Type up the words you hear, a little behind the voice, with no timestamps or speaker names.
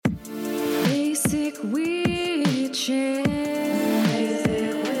Basic witches.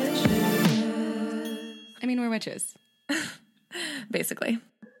 I mean, we're witches. Basically.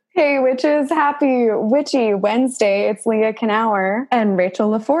 Hey, witches. Happy Witchy Wednesday. It's Leah Knauer. And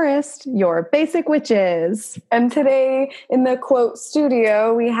Rachel LaForest, your basic witches. And today in the quote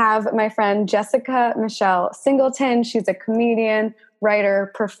studio, we have my friend Jessica Michelle Singleton. She's a comedian,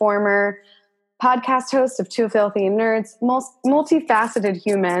 writer, performer, podcast host of Two Filthy Nerds, multifaceted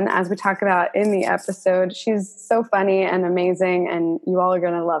human, as we talk about in the episode. She's so funny and amazing, and you all are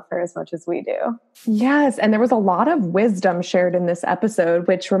going to love her as much as we do. Yes, and there was a lot of wisdom shared in this episode,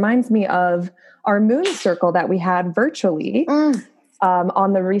 which reminds me of our moon circle that we had virtually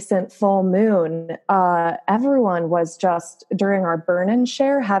on the recent full moon. Everyone was just, during our burn and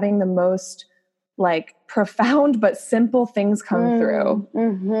share, having the most profound but simple things come through.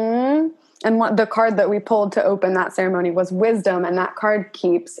 Mm-hmm. And the card that we pulled to open that ceremony was wisdom, and that card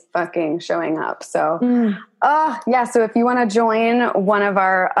keeps fucking showing up. So, so if you want to join one of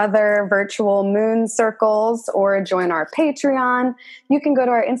our other virtual moon circles or join our Patreon, you can go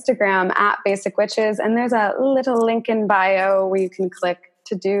to our Instagram at Basic Witches, and there's a little link in bio where you can click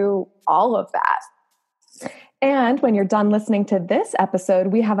to do all of that. And when you're done listening to this episode,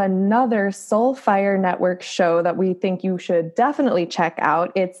 we have another Soulfire Network show that we think you should definitely check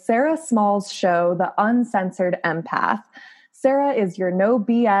out. It's Sarah Small's show, The Uncensored Empath. Sarah is your no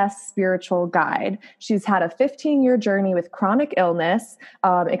BS spiritual guide. She's had a 15-year journey with chronic illness,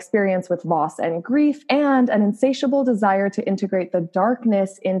 experience with loss and grief, and an insatiable desire to integrate the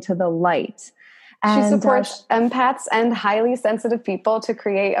darkness into the light. She supports empaths and highly sensitive people to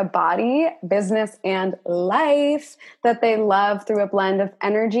create a body, business, and life that they love through a blend of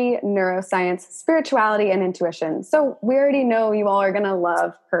energy, neuroscience, spirituality, and intuition. So we already know you all are going to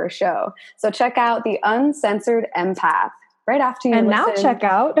love her show. So check out The Uncensored Empath right after you listen. And now check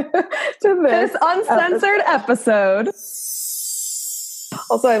out to this uncensored episode.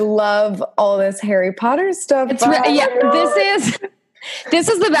 Also, I love all this Harry Potter stuff. This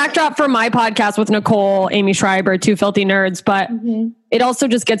is the backdrop for my podcast with Nicole, Amy Schreiber, Two Filthy Nerds, but it also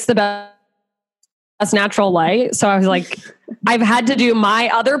just gets the best natural light. So I was like, I've had to do my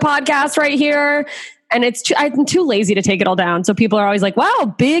other podcast right here, and I'm too lazy to take it all down. So people are always like,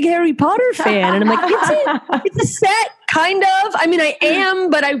 wow, big Harry Potter fan. And I'm like, it's a set, kind of. I mean, I am,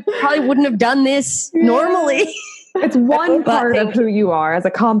 but I probably wouldn't have done this normally. It's one part of who you are as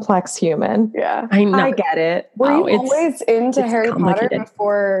a complex human. Yeah. I know. I get it. Were you always into Harry Potter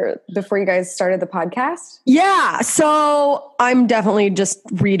before you guys started the podcast? Yeah. So I'm definitely just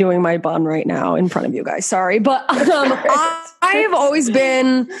redoing my bun right now in front of you guys. Sorry. But I've always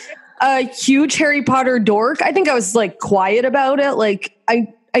been a huge Harry Potter dork. I think I was quiet about it.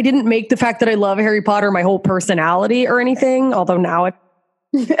 I didn't make the fact that I love Harry Potter my whole personality or anything, although now it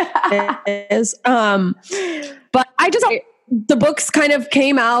is. But the books kind of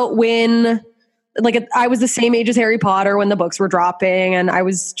came out when, I was the same age as Harry Potter when the books were dropping, and I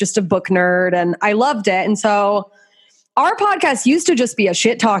was just a book nerd, and I loved it. And so our podcast used to just be a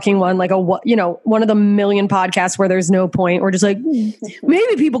shit talking one, one of the million podcasts where there's no point. We're just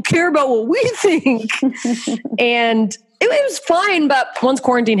maybe people care about what we think. And it was fine. But once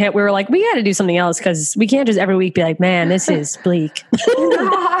quarantine hit, we were like, we got to do something else, because we can't just every week be like, man, this is bleak.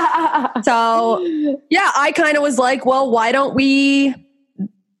 So yeah, I kind of was like, well, why don't we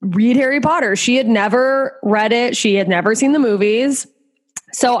read Harry Potter? She had never read it. She had never seen the movies.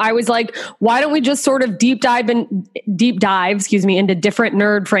 So I was like, why don't we just sort of deep dive into different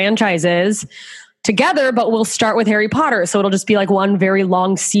nerd franchises together, but we'll start with Harry Potter. So it'll just be one very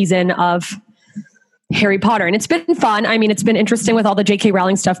long season of Harry Potter. And it's been fun. I mean, it's been interesting with all the J.K.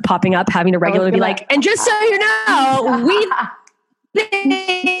 Rowling stuff popping up, having to regularly be and just so you know, we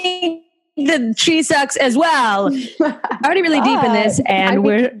think that she sucks as well. Already really deep in this, and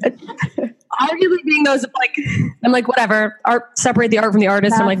we're arguably being those I'm whatever. Separate the art from the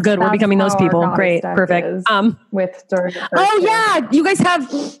artist. I'm good. We're becoming those people. Great, perfect. With Doreen Virtue. Oh yeah, you guys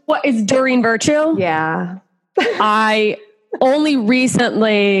have what is Doreen Virtue? Yeah, I only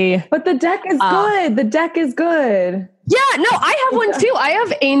recently. But the deck is good. The deck is good. Yeah, no, I have one too. I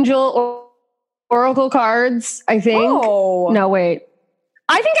have Angel Oracle cards, I think. Oh. No, wait.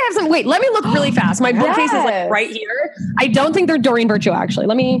 I think I have some. Wait, let me look really fast. My bookcase is right here. I don't think they're Doreen Virtue, actually.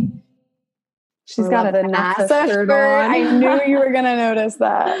 Let me. She's got a NASA shirt on. I knew you were going to notice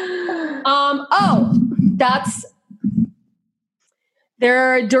that.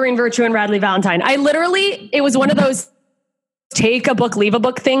 They're Doreen Virtue and Radley Valentine. It was one of those take a book, leave a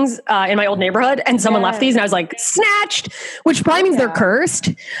book things in my old neighborhood, and someone left these, and I was like, snatched, which probably means they're cursed.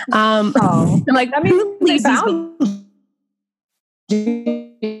 I'm like, that means who leaves these books?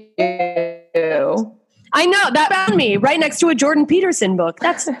 wow, that found me right next to a Jordan Peterson book.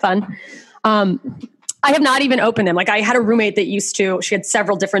 That's fun. I have not even opened them. Like I had a roommate that she had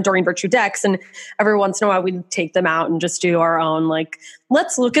several different Doreen Virtue decks, and every once in a while we'd take them out and just do our own, like,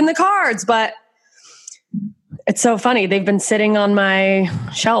 let's look in the cards. But it's so funny. They've been sitting on my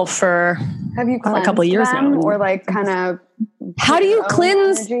shelf for a couple of years now. Or like kind of. How do you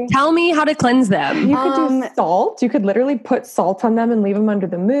cleanse? Energy? Tell me how to cleanse them. You could do salt. You could literally put salt on them and leave them under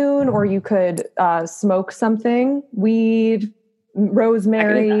the moon, or you could smoke something, weed,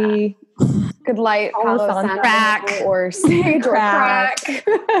 rosemary. Could light Palo Santo crack or sage or crack.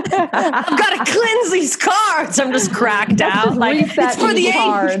 I've got to cleanse these cards. I'm just cracked out. Like, it's for the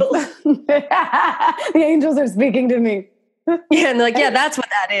angels. The angels are speaking to me. Yeah, and like, yeah, that's what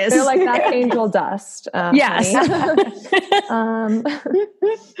that is. They're like, that's angel dust. Yes.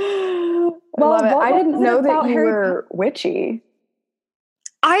 Well, I didn't know that you were witchy.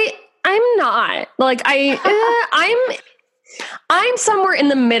 I'm not. Like I'm somewhere in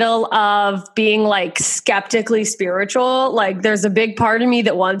the middle of being like skeptically spiritual. Like there's a big part of me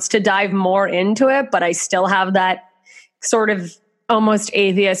that wants to dive more into it, but I still have that sort of almost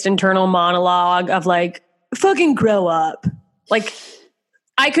atheist internal monologue of like, fucking grow up. Like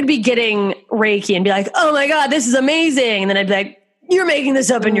I could be getting Reiki and be like, oh my God, this is amazing. And then I'd be like, you're making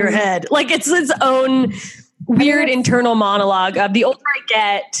this up in your head. Like it's its own weird internal monologue of the older I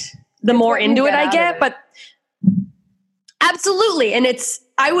get, the more into it I get. But absolutely. And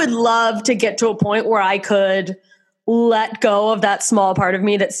I would love to get to a point where I could let go of that small part of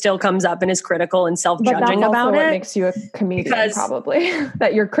me that still comes up and is critical and self-judging about it. What makes you a comedian, probably,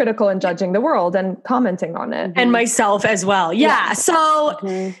 that you're critical and judging the world and commenting on it. And myself as well. Yeah. So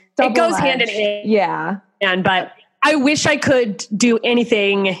it goes hand in hand. Yeah. But I wish I could do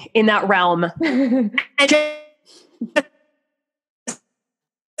anything in that realm. And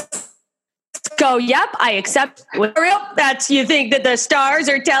go, yep, I accept. That's, you think that the stars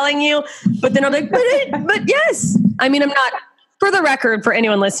are telling you, but then I'm like, but yes. I mean, I'm not, for the record, for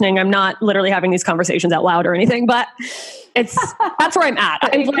anyone listening, I'm not literally having these conversations out loud or anything, but that's where I'm at.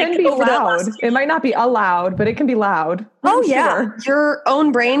 It can be loud. It might not be allowed, but it can be loud. Oh yeah. Your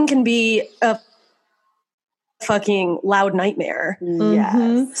own brain can be a fucking loud nightmare. Mm-hmm.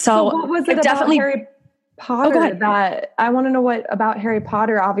 Yes. So what was it about Harry Potter that I want to know what about Harry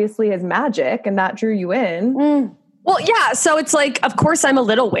Potter obviously is magic and that drew you in. Well, yeah. So it's like, of course I'm a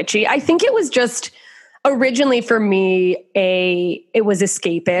little witchy. I think it was just originally for me, it was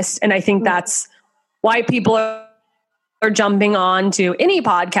escapist. And I think that's why people are jumping on to any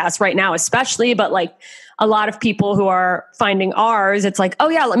podcast right now, especially, but like a lot of people who are finding ours, it's like, oh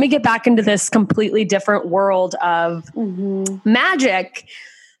yeah, let me get back into this completely different world of magic.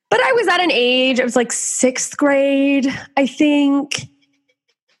 But I was at an age, it was like 6th grade, I think,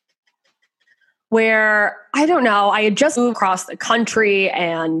 where, I don't know, I had just moved across the country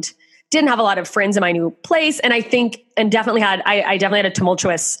and didn't have a lot of friends in my new place. And I think, and definitely I definitely had a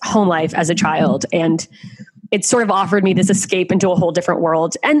tumultuous home life as a child. And it sort of offered me this escape into a whole different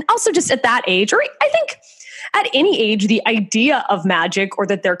world. And also just at that age, or I think at any age, the idea of magic or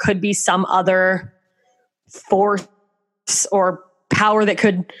that there could be some other force or power that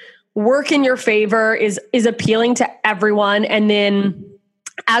could work in your favor is appealing to everyone. And then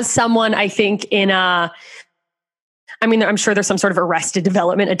as someone, I think I'm sure there's some sort of Arrested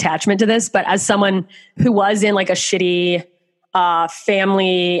Development attachment to this, but as someone who was in like a shitty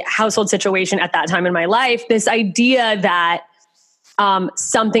family household situation at that time in my life, this idea that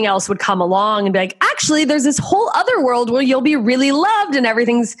something else would come along and be like, actually, there's this whole other world where you'll be really loved and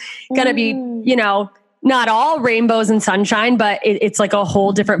everything's going to be, not all rainbows and sunshine, but it's like a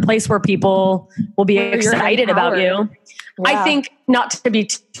whole different place where people will be excited about you. Yeah. I think not to be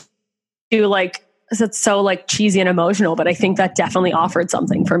too like, it's so like cheesy and emotional, but I think that definitely offered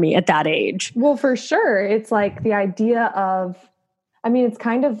something for me at that age. Well, for sure. It's like the idea of, it's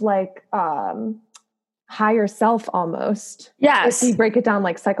kind of like higher self almost. Yes. If we break it down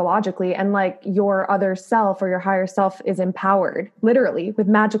like psychologically, and like your other self or your higher self is empowered literally with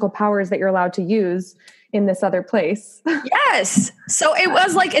magical powers that you're allowed to use in this other place. Yes. So it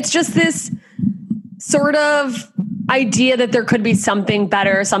was like, it's just this sort of idea that there could be something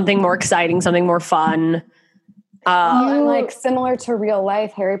better, something more exciting, something more fun. Like similar to real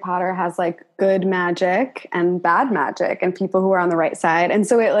life, Harry Potter has like good magic and bad magic and people who are on the right side. And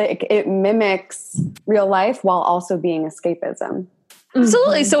so it mimics real life while also being escapism.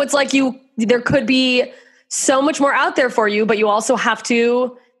 Absolutely. So it's like there could be so much more out there for you, but you also have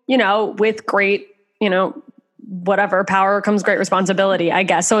to, with great, whatever, power comes great responsibility, I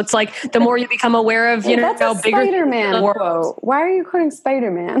guess. So it's like the more you become aware of, That's a bigger Spider-Man quote. Why are you quoting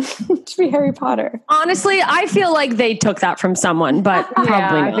Spider-Man? It should be Harry Potter. Honestly, I feel like they took that from someone, but probably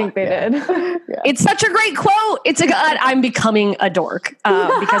I not. think they did. It's such a great quote. I'm becoming a dork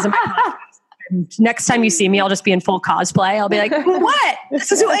because of my podcast. And next time you see me, I'll just be in full cosplay. I'll be like, what?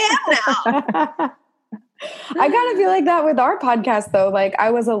 This is who I am now. I kind of feel like that with our podcast, though. Like,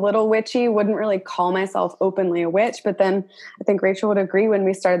 I was a little witchy, wouldn't really call myself openly a witch. But then I think Rachel would agree when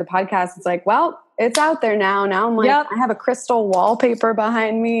we started the podcast, it's like, well, it's out there now. Now I'm like, I have a crystal wallpaper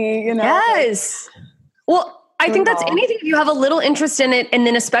behind me, Yes. Well, I think that's anything. If you have a little interest in it, and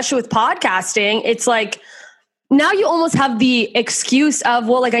then especially with podcasting, it's like, now you almost have the excuse of,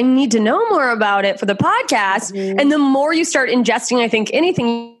 well, like I need to know more about it for the podcast. Mm-hmm. And the more you start ingesting, I think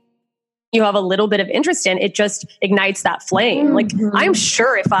anything you have a little bit of interest in, it just ignites that flame. Mm-hmm. Like I'm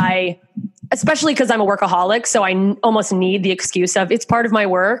sure especially because I'm a workaholic, so I almost need the excuse of it's part of my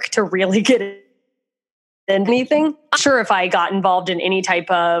work to really get into anything. I'm sure if I got involved in any type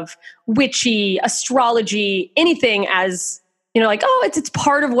of witchy, astrology, anything as, like, oh, it's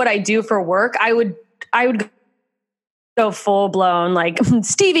part of what I do for work, I would go full blown, like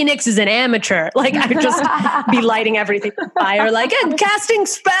Stevie Nicks is an amateur. Like I would just be lighting everything on fire, like and casting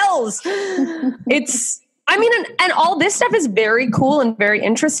spells. And all this stuff is very cool and very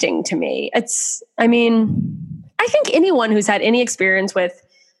interesting to me. I think anyone who's had any experience with,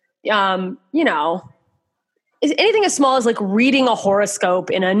 is anything as small as like reading a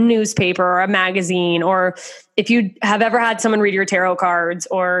horoscope in a newspaper or a magazine, or if you have ever had someone read your tarot cards,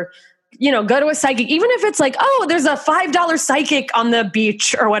 or go to a psychic, even if it's like, oh, there's a $5 psychic on the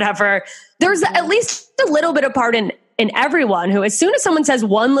beach or whatever, there's at least a little bit of part in everyone who, as soon as someone says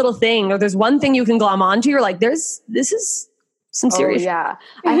one little thing or there's one thing you can glom onto, you're like, this is some serious. Oh, yeah.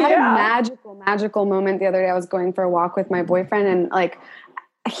 I had a magical moment the other day. I was going for a walk with my boyfriend, and like,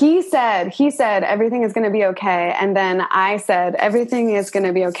 he said, everything is going to be okay. And then I said, everything is going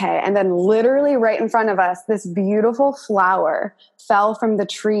to be okay. And then literally right in front of us, this beautiful flower fell from the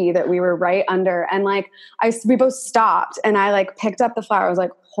tree that we were right under. And like, we both stopped, and I like picked up the flower. I was like,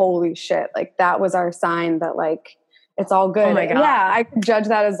 holy shit. Like that was our sign that like, it's all good. Oh my God. Yeah. I could judge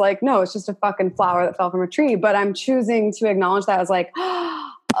that as like, no, it's just a fucking flower that fell from a tree. But I'm choosing to acknowledge that as like,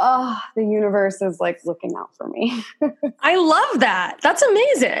 oh, the universe is like looking out for me. I love that. That's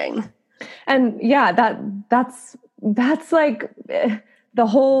amazing. And yeah, that's like the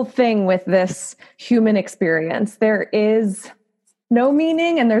whole thing with this human experience. There is no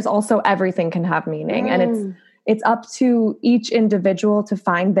meaning, and there's also everything can have meaning. And it's up to each individual to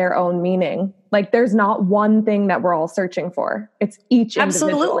find their own meaning. Like there's not one thing that we're all searching for. It's each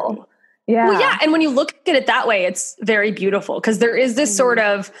individual. Absolutely. Yeah. Well, yeah. And when you look at it that way, it's very beautiful, because there is this sort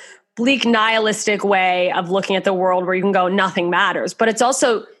of bleak nihilistic way of looking at the world where you can go, nothing matters. But it's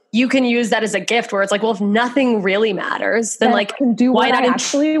also, you can use that as a gift where it's like, well, if nothing really matters, then like, can do what I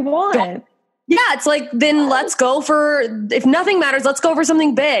actually want. Yeah. It's like, then let's go for, if nothing matters, let's go for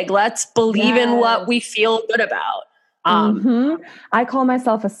something big. Let's believe in what we feel good about. I call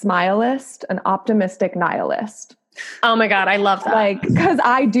myself a smilist, an optimistic nihilist. Oh my God, I love that. Like, because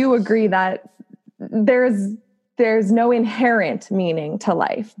I do agree that there's no inherent meaning to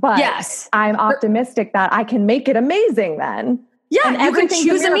life, but yes, I'm optimistic that I can make it amazing then. Yeah, and you can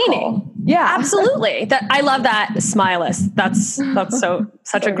choose a meaning. Yeah, absolutely. That I love that, smilist. That's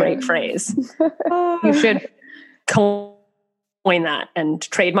such a great phrase. You should coin that and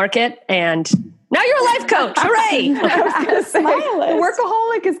trademark it, and now you're a life coach. Hooray! I was going to say,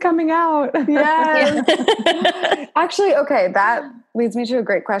 workaholic is coming out. Yes. Actually, okay, that leads me to a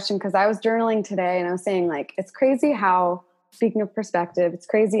great question, because I was journaling today and I was saying, like, it's crazy how, speaking of perspective, it's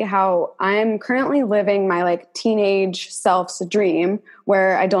crazy how I'm currently living my like teenage self's dream,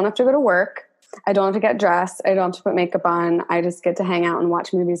 where I don't have to go to work. I don't have to get dressed. I don't have to put makeup on. I just get to hang out and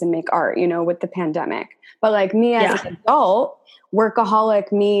watch movies and make art, with the pandemic. But like me as an adult,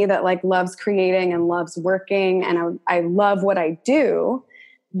 workaholic me that like loves creating and loves working, and I love what I do,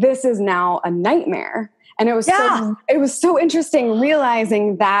 this is now a nightmare. And it was so interesting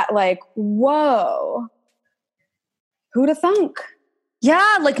realizing that, like, whoa, who'd have thunk?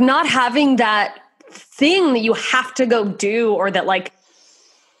 Yeah, like not having that thing that you have to go do, or that like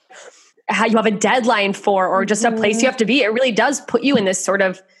how you have a deadline for, or just a place you have to be. It really does put you in this sort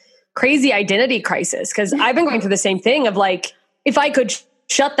of crazy identity crisis. Because I've been going through the same thing of like, if I could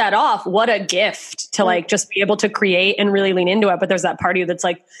shut that off, what a gift to like just be able to create and really lean into it. But there's that part of you that's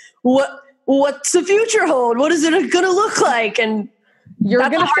like, what's the future hold? What is it going to look like? And you're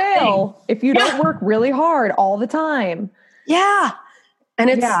going to fail if you don't work really hard all the time. Yeah. And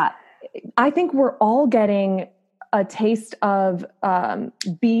it's, I think we're all getting a taste of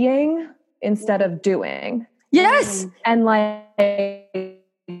being instead of doing. Yes. And like,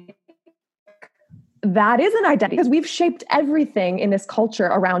 that is an identity because we've shaped everything in this culture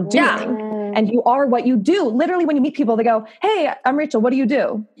around doing. And you are what you do. Literally, when you meet people, they go, "Hey, I'm Rachel. What do you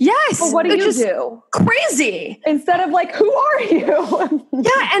do?" Yes. Well, what do you do? Crazy. Instead of like, "Who are you?"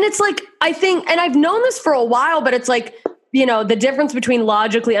 Yeah. And it's like, I think, and I've known this for a while, but it's like, you know, the difference between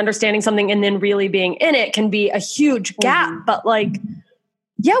logically understanding something and then really being in it can be a huge gap. But like,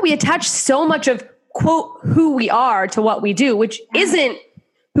 yeah, we attach so much of, quote, who we are to what we do, which isn't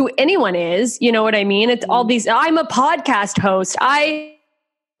who anyone is. You know what I mean? It's all these, I'm a podcast host.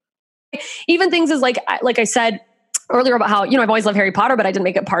 Even things as like I said earlier about how, you know, I've always loved Harry Potter, but I didn't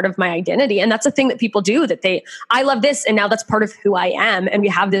make it part of my identity. And that's a thing that people do, that I love this. And now that's part of who I am. And we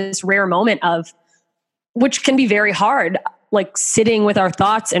have this rare moment of, which can be very hard, like sitting with our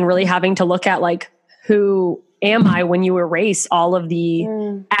thoughts and really having to look at like, who am I when you erase all of the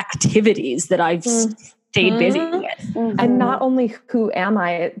activities that I've stayed busy with? And not only who am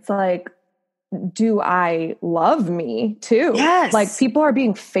I, it's like, do I love me too? Yes. Like people are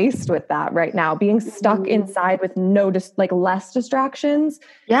being faced with that right now, being stuck inside with less distractions.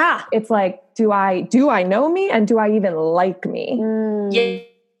 Yeah. It's like, do I know me? And do I even like me? Yeah.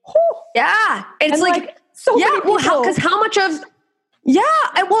 Yeah. It's And like so yeah, many people. well, because how much of,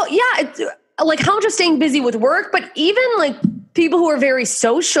 it's like how much of staying busy with work, but even like people who are very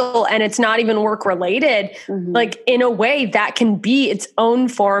social and it's not even work related, like in a way that can be its own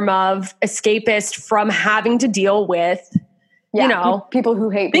form of escapist from having to deal with, you know, people who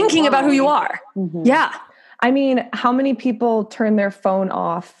hate thinking about who you are. Yeah. I mean, how many people turn their phone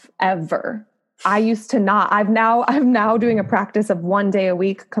off ever? I used to not. I'm now doing a practice of 1 day a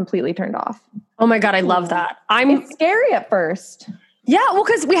week completely turned off. Oh my God, I love that. It's scary at first. Yeah, well,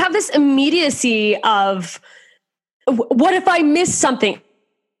 because we have this immediacy of what if I miss something?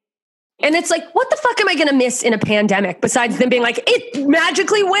 And it's like, what the fuck am I going to miss in a pandemic besides them being like, it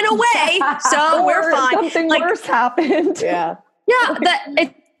magically went away, so we're fine. Something like, worse happened. Yeah. Yeah,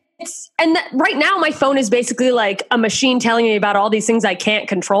 right now my phone is basically like a machine telling me about all these things I can't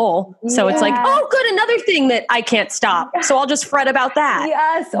control. So it's like, oh, good, another thing that I can't stop. So I'll just fret about that.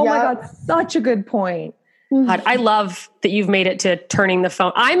 Yes. Oh my God, such a good point. God, I love that you've made it to turning the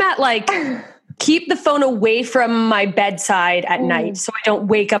phone. I'm at like, keep the phone away from my bedside at night so I don't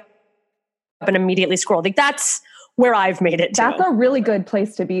wake up and immediately scroll. Like that's where I've made it to. That's a really good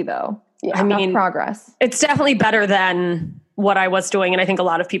place to be though. Yeah. I mean, progress. It's definitely better than what I was doing. And I think a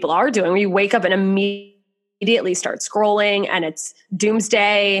lot of people are doing, where you wake up and immediately start scrolling and it's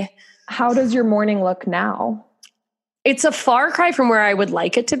doomsday. How does your morning look now? It's a far cry from where I would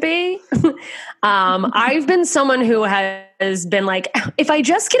like it to be. I've been someone who has been like, if I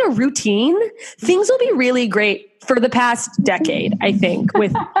just get a routine, things will be really great for the past decade, I think.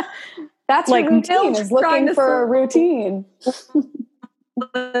 With that's like routine is looking for a routine.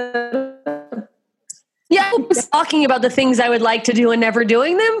 Yeah, talking about the things I would like to do and never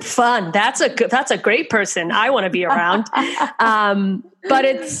doing them. Fun. That's a great person I want to be around. But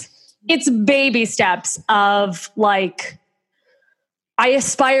it's baby steps of like, I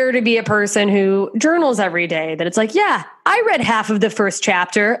aspire to be a person who journals every day, that it's like, yeah, I read half of the first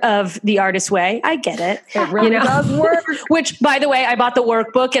chapter of The Artist's Way. I get it. It really does work. Which, by the way, I bought the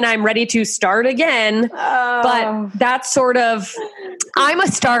workbook and I'm ready to start again. But that's sort of, I'm a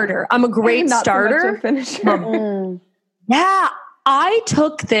starter. I'm a great starter. Yeah. I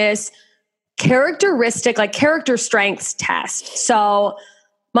took this character strengths test. So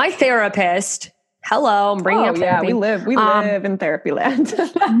my therapist, hello, I'm bringing up therapy. We live in therapy land.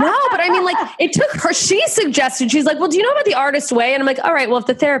 No, but I mean, like, it took her, she suggested, she's like, well, do you know about The Artist's Way? And I'm like, all right, well, if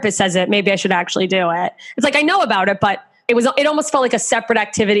the therapist says it, maybe I should actually do it. It's like, I know about it, but it almost felt like a separate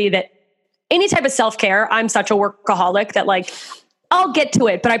activity that any type of self-care, I'm such a workaholic that like, I'll get to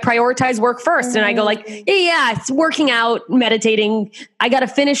it, but I prioritize work first. And I go like, yeah, it's working out, meditating. I got to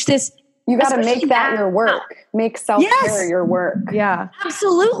finish this. You got to make that your work. Make self-care your work. Yeah,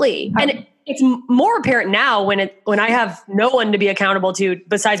 absolutely. And it's more apparent now when I have no one to be accountable to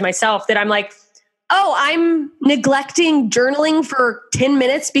besides myself, that I'm like, oh, I'm neglecting journaling for 10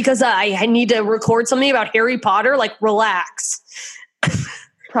 minutes because I need to record something about Harry Potter. Like, relax.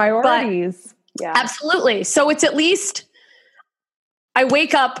 Priorities. Yeah, absolutely. So it's at least I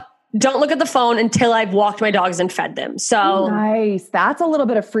wake up, don't look at the phone until I've walked my dogs and fed them. So nice. That's a little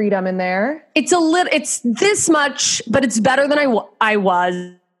bit of freedom in there. It's this much, but it's better than I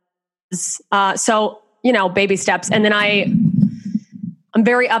was. So, you know, baby steps. And then I'm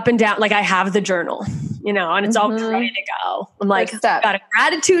very up and down. Like I have the journal, you know, and it's all ready to go. I'm like, I've got a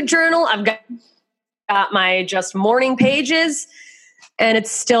gratitude journal. I've got got my just morning pages, and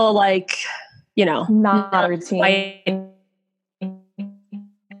it's still like, not a routine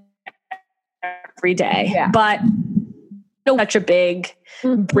every day. Yeah. But such a big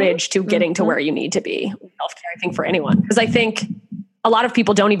bridge to getting to where you need to be. Self-care, I think, for anyone. Because I think a lot of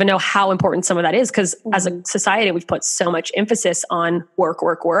people don't even know how important some of that is, because as a society, we've put so much emphasis on work,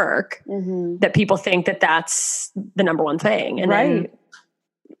 that people think that that's the number one thing. And then,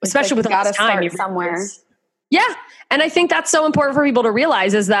 especially with all this time, you somewhere. Yeah. And I think that's so important for people to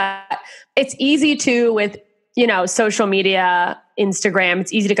realize, is that it's easy to, with, social media, Instagram,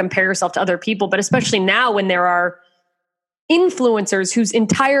 it's easy to compare yourself to other people, but especially now when there are influencers whose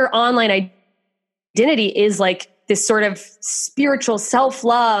entire online identity is like this sort of spiritual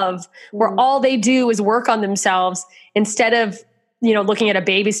self-love, where all they do is work on themselves, instead of, looking at a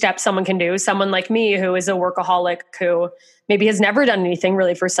baby step someone can do. Someone like me, who is a workaholic, who maybe has never done anything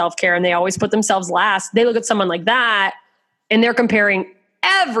really for self-care, and they always put themselves last. They look at someone like that and they're comparing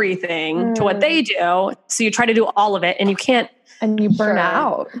everything to what they do. So you try to do all of it, and you can't. And you burn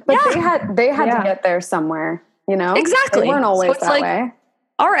out. But they had to get there somewhere, Exactly. They weren't always that way.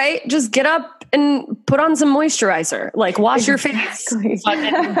 All right, just get up and put on some moisturizer. Like, wash your face.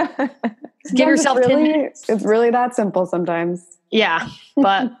 Give yourself 10 minutes. It's really that simple sometimes. Yeah,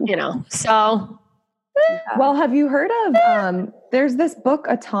 but so. Well, have you heard of, there's this book,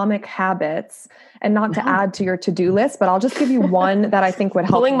 Atomic Habits, and not to add to your to-do list, but I'll just give you one that I think would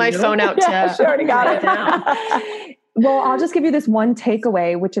help. Pulling my phone out to. She already got it now. Well, I'll just give you this one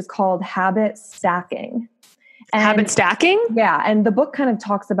takeaway, which is called habit stacking. Habit stacking? Yeah. And the book kind of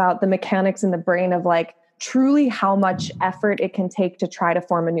talks about the mechanics in the brain of like truly how much effort it can take to try to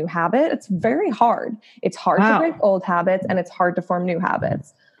form a new habit. It's very hard. It's hard to break old habits, and it's hard to form new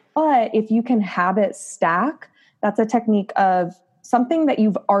habits. But if you can habit stack, that's a technique of something that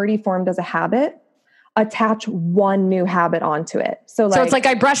you've already formed as a habit, attach one new habit onto it. So it's like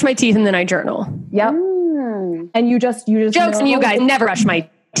I brush my teeth and then I journal. Yep. And you just jokes on you guys, never brush my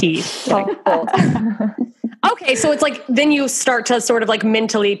teeth. Okay, so it's like then you start to sort of like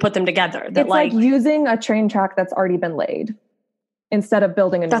mentally put them together. It's like using a train track that's already been laid instead of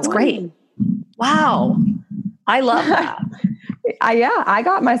building a new one. That's great. Wow. I love that. I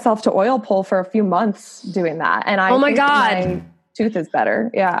got myself to oil pull for a few months doing that. And oh my God. My tooth is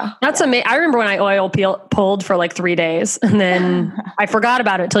better. Yeah. That's amazing. I remember when I pulled for like 3 days, and then I forgot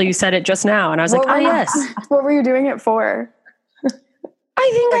about it till you said it just now. And I was like, yes. What were you doing it for?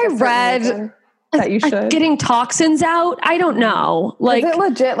 I think I read that you should. Getting toxins out. I don't know. Like, is it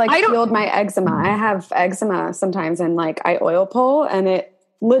legit healed my eczema? I have eczema sometimes, and like I oil pull, and it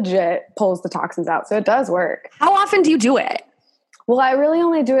legit pulls the toxins out. So it does work. How often do you do it? Well, I really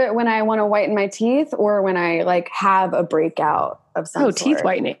only do it when I want to whiten my teeth, or when I like have a breakout of some sort. Teeth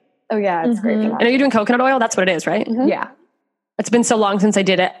whitening. Oh yeah, it's great for that. And are you doing coconut oil? That's what it is, right? Mm-hmm. Yeah. It's been so long since I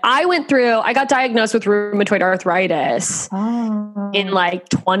did it. I got diagnosed with rheumatoid arthritis in like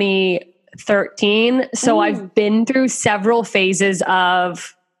 2013. So I've been through several phases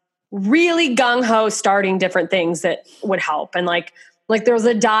of really gung-ho starting different things that would help. And like there was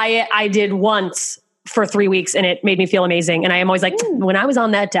a diet I did once for 3 weeks, and it made me feel amazing. And I am always like, when I was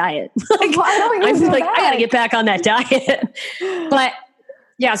on that diet, I got to get back on that diet. But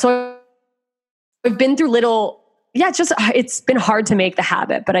yeah, so I've been through it's been hard to make the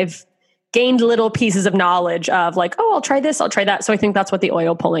habit, but I've gained little pieces of knowledge of like, I'll try this, I'll try that. So I think that's what the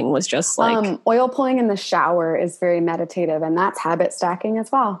oil pulling was just like. Oil pulling in the shower is very meditative, and that's habit stacking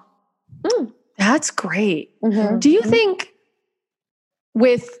as well. That's great. Mm-hmm. Do you think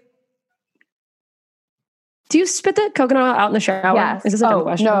do you spit the coconut oil out in the shower? Yes. Is this a dumb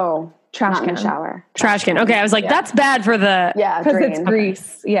question? No. Trash can. Shower. Trash can. Okay. I was like, that's bad for the... Yeah, because it's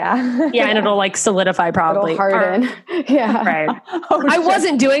grease. Yeah. Yeah, and it'll like solidify probably. It'll harden. Yeah. Right. I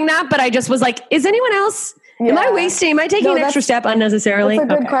wasn't doing that, but I just was like, is anyone else... Yeah. Am I taking an extra step unnecessarily?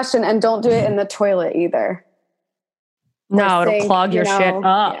 That's a good question. And don't do it in the toilet either. No, it'll clog your shit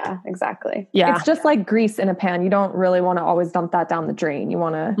up. Yeah, exactly. Yeah. It's just like grease in a pan. You don't really want to always dump that down the drain. You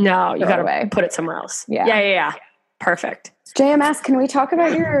want to... No, you got to put it somewhere else. Yeah. Yeah. Perfect. JMS, can we talk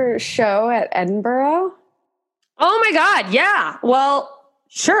about your show at Edinburgh? Oh my God. Yeah. Well,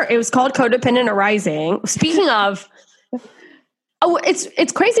 sure. It was called Codependent Arising. Speaking of,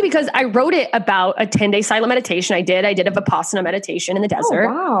 it's crazy because I wrote it about a 10-day silent meditation I did a Vipassana meditation in the desert.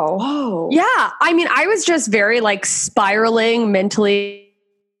 Oh, wow. Whoa. Yeah. I mean, I was just very like spiraling mentally,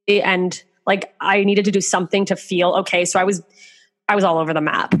 and like I needed to do something to feel okay. So I was all over the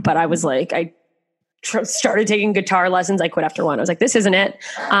map, but I was like, I started taking guitar lessons. I quit after one. I was like, this isn't it.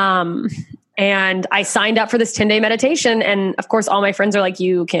 And And I signed up for this 10-day meditation. And of course, all my friends are like,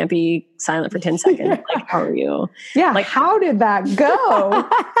 you can't be silent for 10 seconds. Like, how are you? Yeah. Like, how did that go?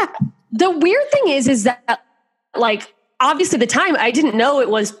 The weird thing is that like, obviously the time I didn't know it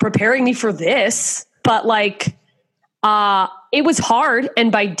was preparing me for this, but like, it was hard.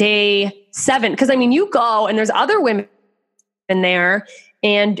 And by day 7, cause I mean, you go and there's other women in there,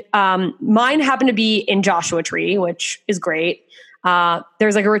 and mine happened to be in Joshua Tree, which is great.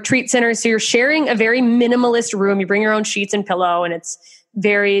 There's like a retreat center. So you're sharing a very minimalist room. You bring your own sheets and pillow, and it's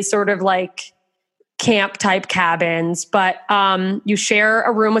very sort of like camp type cabins, but you share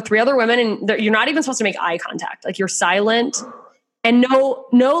a room with 3 other women, and you're not even supposed to make eye contact. Like, you're silent, and no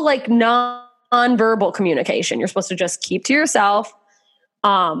like non-verbal communication. You're supposed to just keep to yourself.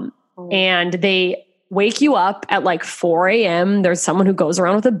 And they wake you up at like 4 a.m. There's someone who goes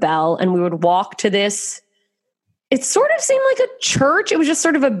around with a bell, and we would walk to this. It sort of seemed like a church. It was just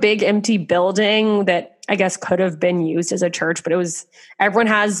sort of a big empty building that I guess could have been used as a church, but everyone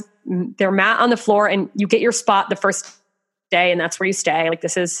has their mat on the floor, and you get your spot the first day, and that's where you stay. Like,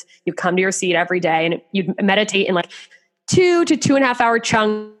 you come to your seat every day, and you meditate in like 2 to 2.5 hour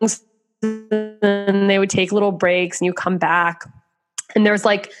chunks, and they would take little breaks, and you come back, and there's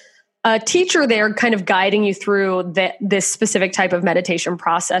like a teacher there kind of guiding you through this specific type of meditation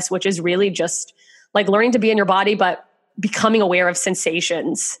process, which is really just like learning to be in your body, but becoming aware of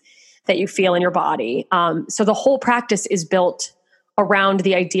sensations that you feel in your body. So the whole practice is built around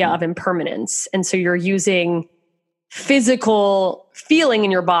the idea of impermanence. And so you're using physical feeling in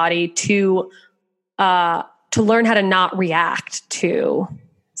your body to learn how to not react to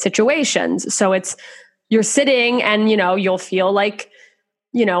situations. So you're sitting, and, you'll feel like,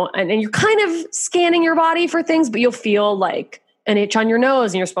 and you're kind of scanning your body for things, but you'll feel like an itch on your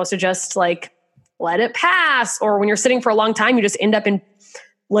nose, and you're supposed to just like let it pass. Or when you're sitting for a long time, you just end up in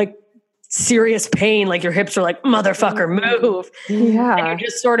like serious pain. Like, your hips are like, motherfucker, move. Yeah. And you're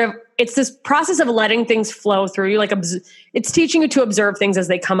just sort of, it's this process of letting things flow through you. Like, it's teaching you to observe things as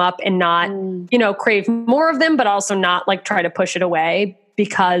they come up, and not, crave more of them, but also not like try to push it away.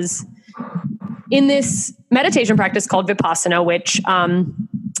 Because in this meditation practice called Vipassana, which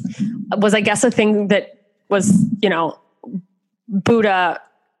was, I guess, a thing that was, Buddha.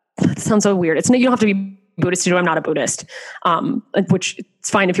 That sounds so weird. You don't have to be Buddhist to do. I'm not a Buddhist, which it's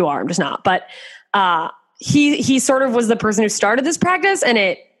fine if you are. I'm just not. But he sort of was the person who started this practice, and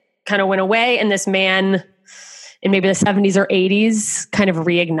it kind of went away. And this man in maybe the 70s or 80s kind of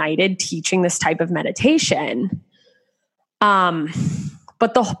reignited teaching this type of meditation.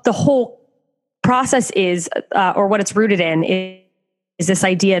 But the whole process is, or what it's rooted in, is this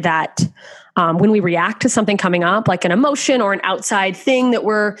idea that when we react to something coming up, like an emotion or an outside thing that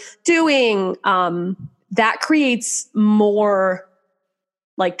we're doing, that creates more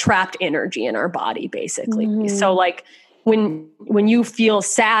like trapped energy in our body, basically. Mm-hmm. So like when you feel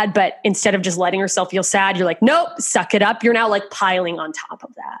sad, but instead of just letting yourself feel sad, you're like, nope, suck it up. You're now like piling on top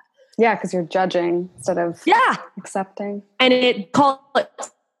of that. Yeah, because you're judging instead of accepting. And it called it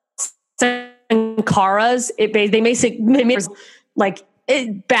sankharas. They make like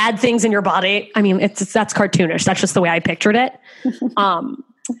bad things in your body. I mean, that's cartoonish. That's just the way I pictured it.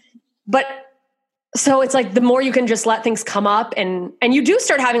 But so it's like the more you can just let things come up, and you do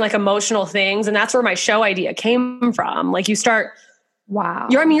start having like emotional things, and that's where my show idea came from. Like, you start,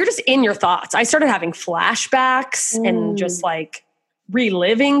 you're just in your thoughts. I started having flashbacks and just like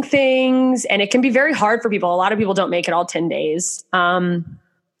reliving things, and it can be very hard for people. A lot of people don't make it all 10 days. On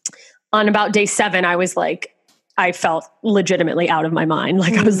about day 7, I was like, I felt legitimately out of my mind.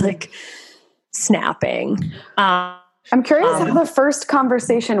 Like, I was like snapping. I'm curious how the first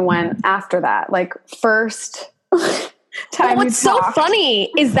conversation went after that. Like, first time. What's so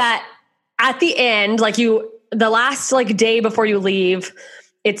funny is that at the end, like the last like day before you leave,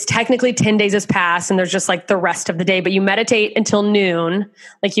 it's technically 10 days has passed, and there's just like the rest of the day, but you meditate until noon.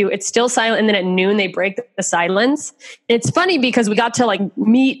 Like it's still silent. And then at noon they break the silence. And it's funny because we got to like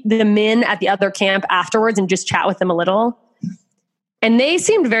meet the men at the other camp afterwards and just chat with them a little. And they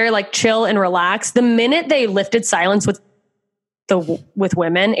seemed very like chill and relaxed. The minute they lifted silence with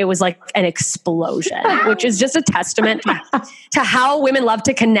women, it was like an explosion, which is just a testament to how women love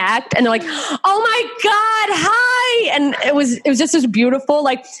to connect. And they're like, oh my God, hi. And it was just as beautiful.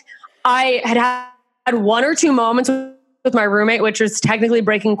 Like, I had 1 or 2 moments with my roommate, which was technically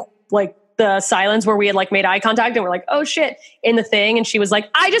breaking like the silence, where we had like made eye contact and we're like, oh shit, in the thing. And she was like,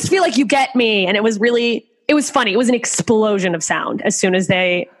 I just feel like you get me. And it was funny. It was an explosion of sound as soon as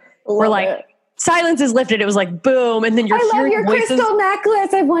they were like silence is lifted. It was like, boom. And then you're hearing your voices. crystal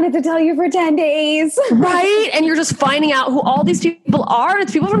necklace. I've wanted to tell you for 10 days. Right. And you're just finding out who all these people are.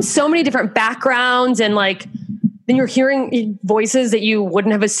 It's people from so many different backgrounds. And like, then you're hearing voices that you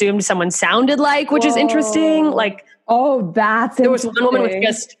wouldn't have assumed someone sounded like, which is interesting. Like, oh, that's there was one woman with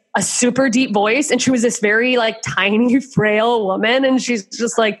just a super deep voice, and she was this very like tiny, frail woman. And she's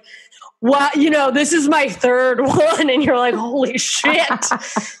just like, what, this is my third one. And you're like, holy shit.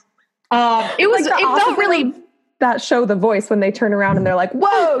 It felt really that show The Voice when they turn around and they're like,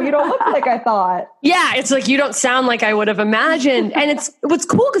 whoa, you don't look like I thought. Yeah. It's like, you don't sound like I would have imagined. And what's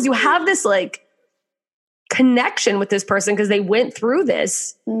cool because you have this like connection with this person because they went through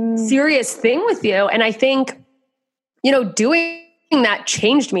this serious thing with you. And I think, doing that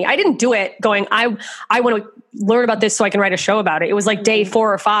changed me. I didn't do it going, I want to learn about this so I can write a show about it. It was like day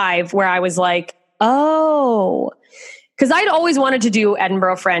 4 or 5 where I was like, oh, because I'd always wanted to do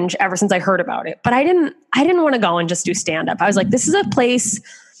Edinburgh Fringe ever since I heard about it, but I didn't want to go and just do stand-up. I was like, this is a place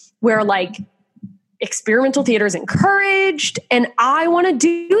where like experimental theater is encouraged, and I want to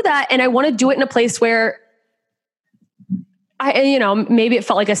do that. And I want to do it in a place where maybe it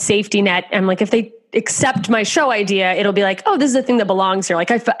felt like a safety net. And like, if they accept my show idea, it'll be like, oh, this is a thing that belongs here.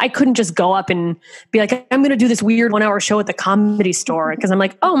 Like I couldn't just go up and be like, I'm going to do this weird 1-hour show at the Comedy Store. Cause I'm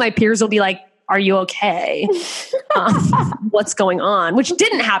like, oh, my peers will be like, are you okay? What's going on? Which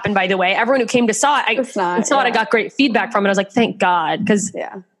didn't happen, by the way. Everyone who came to saw it, I got great feedback from it. I was like, thank God. Cause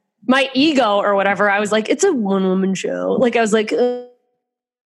my ego or whatever, I was like, it's a one-woman show. Like, I was like, I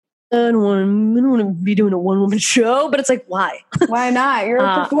don't want to be doing a one-woman show, but it's like, why? Why not? You're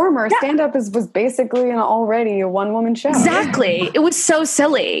a performer. Yeah. Stand-up was basically already a one-woman show. Exactly. It was so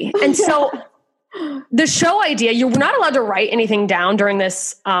silly. And so the show idea, you're not allowed to write anything down during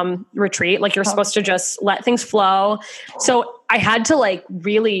this retreat. Like, you're supposed to just let things flow. So I had to like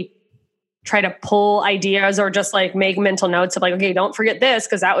really try to pull ideas or just like make mental notes of like, okay, don't forget this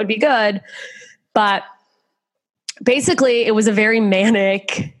because that would be good. But basically it was a very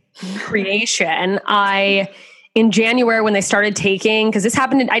manic creation. In January when they started taking, because this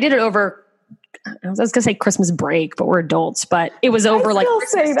happened, I did it over, I was going to say Christmas break, but we're adults, but it was over like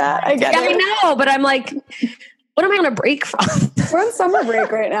Christmas say that. I get it. I know, but I'm like, what am I on a break from? We're on summer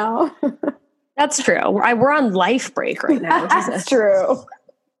break right now. That's true. We're on life break right now. That's true.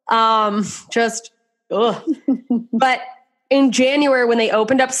 But in January, when they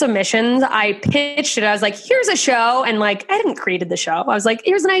opened up submissions, I pitched it. I was like, here's a show. And like, I hadn't created the show. I was like,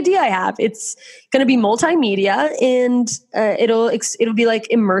 here's an idea I have. It's going to be multimedia, and it'll be like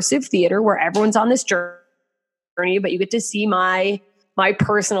immersive theater where everyone's on this journey, but you get to see my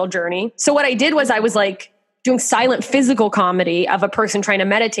personal journey. So what I did was I was like doing silent physical comedy of a person trying to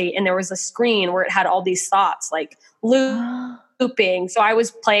meditate. And there was a screen where it had all these thoughts like looping. So I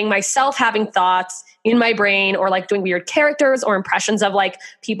was playing myself having thoughts in my brain, or like doing weird characters or impressions of like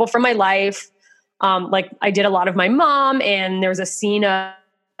people from my life. Like I did a lot of my mom, and there was a scene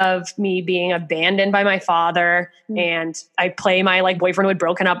of me being abandoned by my father. And I play my like boyfriend who had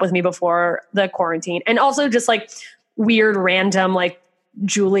broken up with me before the quarantine. And also just like weird, random, like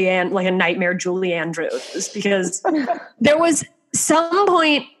Julianne, like a nightmare Julie Andrews, because there was some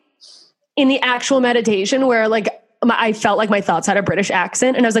point in the actual meditation where like I felt like my thoughts had a British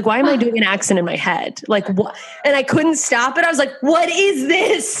accent, and I was like, why am I doing an accent in my head? Like what? And I couldn't stop it. I was like, what is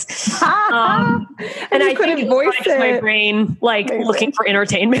this? And I couldn't voice it. My brain, like looking for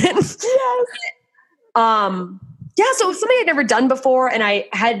entertainment. Yes. So it was something I'd never done before. And I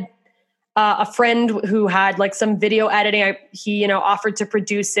had a friend who had like some video editing. He offered to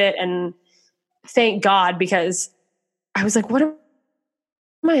produce it, and thank God, because I was like, what am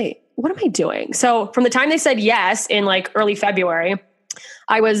I doing? So from the time they said yes in like early February,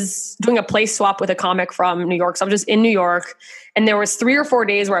 I was doing a place swap with a comic from New York. So I was just in New York, and there was 3 or 4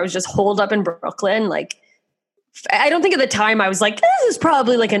 days where I was just holed up in Brooklyn. Like, I don't think at the time I was like, this is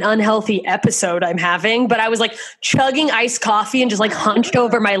probably like an unhealthy episode I'm having, but I was like chugging iced coffee and just like hunched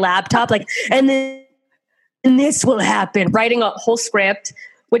over my laptop, like, and this will happen, writing a whole script,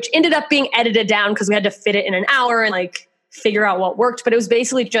 which ended up being edited down because we had to fit it in an hour and like figure out what worked. But it was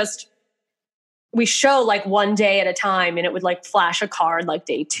basically just, we show like one day at a time, and it would like flash a card like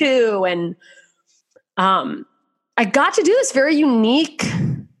day 2. And I got to do this very unique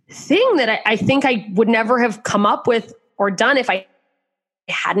thing that I think I would never have come up with or done if I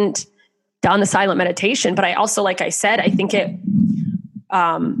hadn't done the silent meditation. But I also, like I said, I think it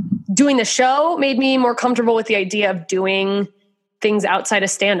doing the show made me more comfortable with the idea of doing things outside of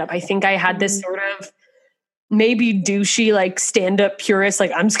stand-up. I think I had this sort of maybe douchey, like stand-up purist,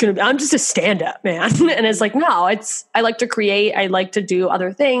 like I'm just a stand-up man. And it's like, no, I like to create. I like to do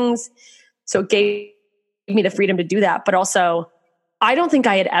other things. So it gave me the freedom to do that. But also, I don't think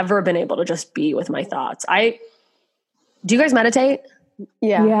I had ever been able to just be with my thoughts. Do you guys meditate?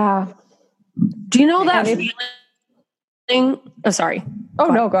 Yeah. Do you know that feeling? Oh, sorry. Oh,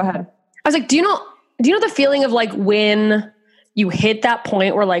 no, go ahead. I was like, do you know the feeling of like when you hit that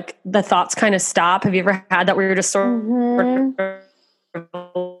point where like the thoughts kind of stop? Have you ever had that where you're just sort of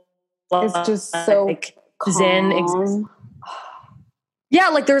it's just so like calm. zen? Yeah,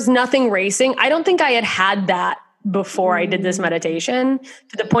 like there's nothing racing. I don't think I had that before I did this meditation,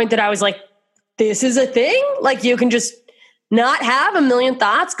 to the point that I was like, this is a thing? Like you can just not have a million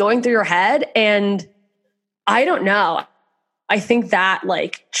thoughts going through your head. And I don't know. I think that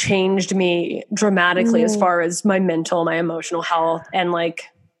like changed me dramatically as far as my mental, my emotional health, and like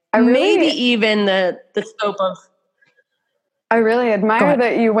maybe even the scope of. I really admire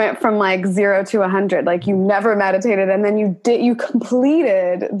that you went from like 0 to 100. Like you never meditated, and then you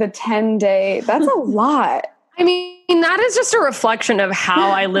completed the 10-day. That's a lot. I mean, that is just a reflection of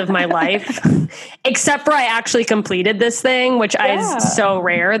how I live my life, except for I actually completed this thing, which is so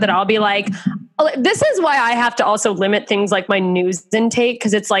rare that I'll be like, this is why I have to also limit things like my news intake.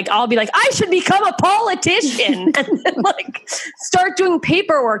 Cause it's like, I'll be like, I should become a politician and then like start doing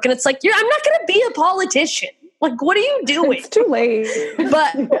paperwork. And it's like, I'm not going to be a politician. Like, what are you doing? It's too late.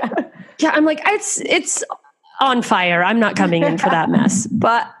 But yeah, I'm like, it's on fire. I'm not coming in for that mess.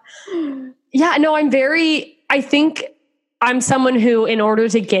 But yeah, no, I think I'm someone who, in order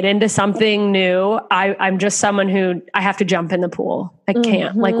to get into something new, I'm just someone who I have to jump in the pool. I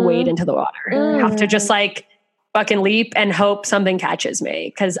can't like wade into the water. I have to just like fucking leap and hope something catches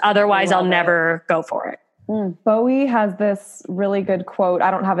me, because otherwise I'll never go for it. Bowie has this really good quote. I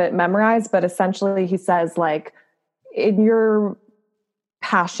don't have it memorized, but essentially he says like, in your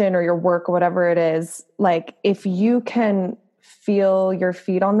passion or your work or whatever it is, like if you can feel your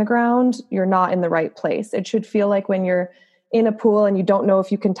feet on the ground, you're not in the right place. It should feel like when you're in a pool and you don't know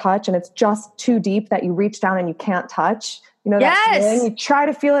if you can touch and it's just too deep that you reach down and you can't touch. You know, that feeling? You try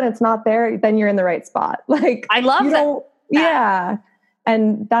to feel it, it's not there, then you're in the right spot. Like I love that. Yeah.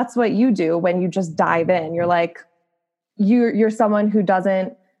 And that's what you do when you just dive in. You're like, you're someone who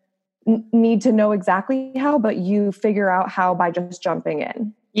doesn't need to know exactly how, but you figure out how by just jumping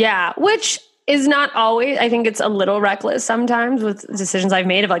in. Yeah. Which is not always, I think it's a little reckless sometimes with decisions I've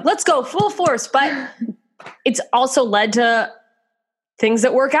made of like, let's go full force. But it's also led to things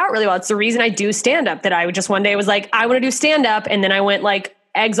that work out really well. It's the reason I do stand up, that I would just one day was like, I want to do stand up. And then I went like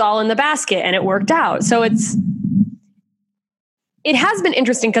eggs all in the basket and it worked out. So it has been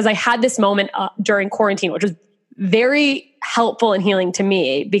interesting because I had this moment during quarantine, which was very helpful and healing to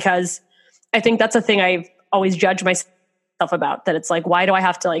me, because I think that's a thing I've always judged myself about, that it's like, why do I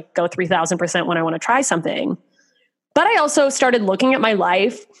have to like go 3,000% when I want to try something? But I also started looking at my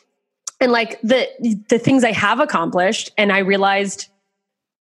life and like the things I have accomplished. And I realized,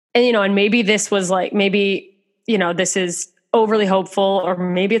 and, you know, and maybe this was like, maybe, you know, this is overly hopeful, or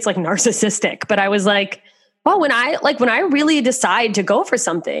maybe it's like narcissistic, but I was like, well, when I really decide to go for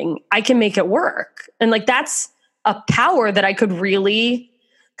something, I can make it work. And like, that's a power that I could really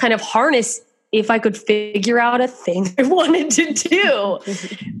kind of harness if I could figure out a thing I wanted to do,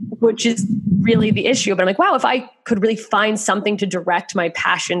 which is really the issue. But I'm like, wow, if I could really find something to direct my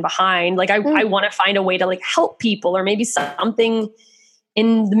passion behind, like I want to find a way to like help people, or maybe something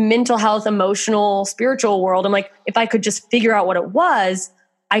in the mental health, emotional, spiritual world. I'm like, if I could just figure out what it was,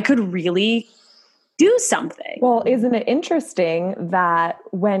 I could really do something. Well, isn't it interesting that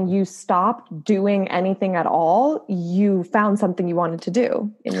when you stopped doing anything at all, you found something you wanted to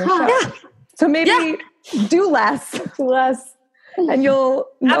do in your show? Yeah. So maybe do less, and you'll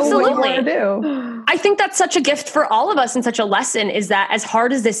know what you want to do. I think that's such a gift for all of us, and such a lesson, is that as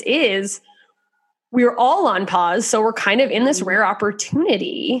hard as this is, we're all on pause. So we're kind of in this rare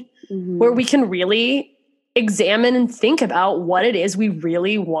opportunity where we can really examine and think about what it is we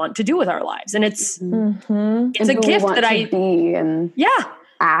really want to do with our lives. And it's a gift that I be and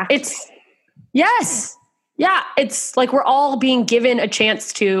act. It's like we're all being given a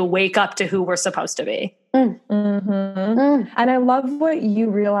chance to wake up to who we're supposed to be. And I love what you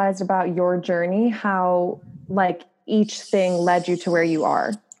realized about your journey, how like each thing led you to where you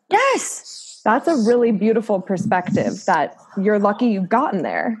are. Yes. That's a really beautiful perspective, that you're lucky you've gotten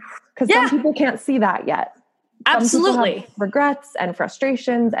there, because some people can't see that yet. Absolutely. Regrets and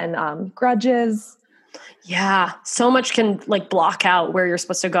frustrations and grudges. Yeah. So much can like block out where you're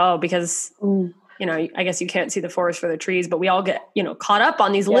supposed to go, because, you know, I guess you can't see the forest for the trees, but we all get, you know, caught up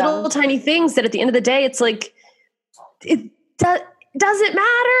on these little tiny things that at the end of the day, it's like, it doesn't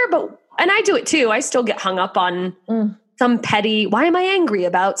matter. And I do it too. I still get hung up on some petty, why am I angry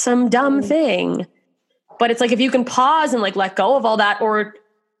about some dumb thing? But it's like, if you can pause and like let go of all that, or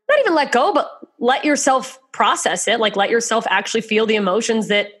not even let go, but let yourself process it. Like, let yourself actually feel the emotions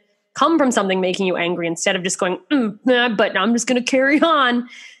that come from something making you angry, instead of just going, but I'm just going to carry on.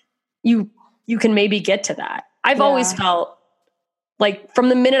 You can maybe get to that. I've always felt like, from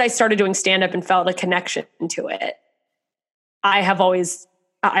the minute I started doing stand-up and felt a connection to it,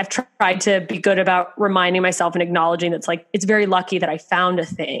 I've tried to be good about reminding myself and acknowledging that's like, it's very lucky that I found a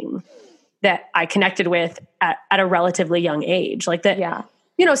thing that I connected with at a relatively young age. Like that,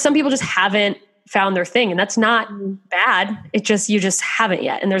 some people just haven't found their thing, and that's not bad. It just, you just haven't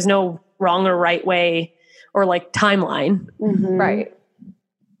yet. And there's no wrong or right way or like timeline. Mm-hmm. Right.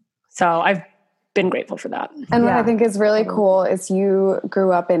 So I've been grateful for that. And what I think is really cool is you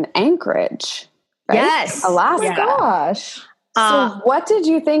grew up in Anchorage, right? Yes. Alaska. Yeah. Gosh. So what did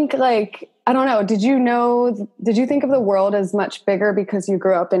you think, like, I don't know, did you think of the world as much bigger because you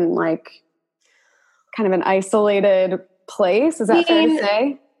grew up in like kind of an isolated place? Is that fair to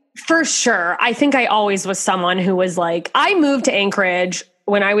say? For sure. I think I always was someone who was like, I moved to Anchorage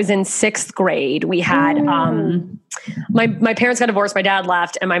when I was in 6th grade. We had, my parents got divorced, my dad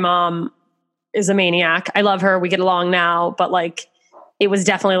left, and my mom is a maniac. I love her. We get along now, but like, it was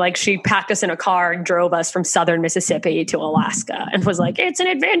definitely like she packed us in a car and drove us from southern Mississippi to Alaska and was like, it's an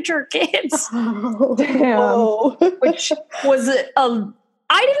adventure, kids. Oh, damn. Which was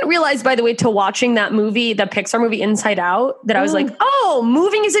I didn't realize, by the way, to watching that movie, the Pixar movie Inside Out, that I was like, oh,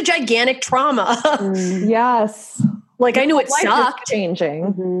 moving is a gigantic trauma. Yes. Like, I knew it Life sucked. is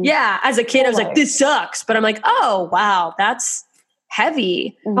changing. Mm-hmm. Yeah. As a kid, I was like, this sucks. But I'm like, oh, wow, that's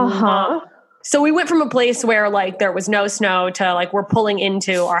heavy. Uh-huh. So we went from a place where like there was no snow to like we're pulling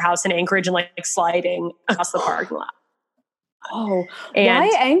into our house in Anchorage and like sliding across the parking lot. Oh, and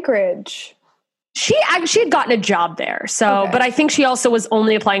why Anchorage? She had gotten a job there. So, but I think she also was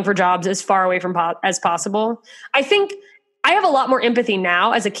only applying for jobs as far away from as possible. I think I have a lot more empathy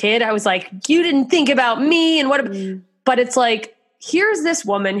now. As a kid, I was like, you didn't think about me and what, but it's like, here's this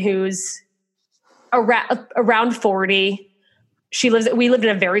woman who's around 40. We lived in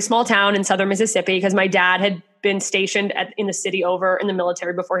a very small town in southern Mississippi because my dad had been stationed in the city over in the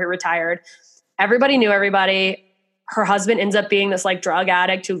military before he retired. Everybody knew everybody. Her husband ends up being this like drug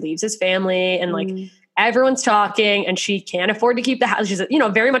addict who leaves his family, and like everyone's talking, and she can't afford to keep the house. She's,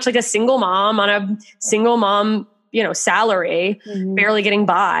 very much like a single mom on a single mom, salary, barely getting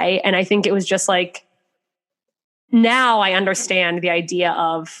by. And I think it was just like, now I understand the idea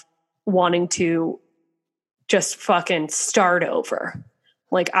of wanting to just fucking start over.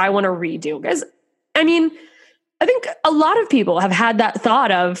 Like, I want to redo. Because, I mean, I think a lot of people have had that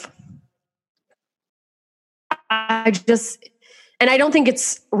thought of, and I don't think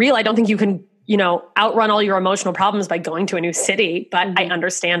it's real. I don't think you can, outrun all your emotional problems by going to a new city. But I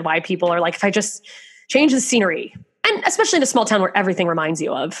understand why people are like, if I just change the scenery, and especially in a small town where everything reminds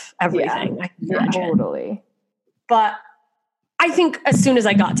you of everything. Yeah, totally. But I think as soon as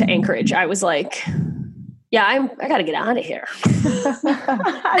I got to Anchorage, I was like, yeah, I got to get out of here. And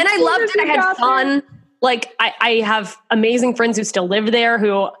I loved it. I had fun. Like, I have amazing friends who still live there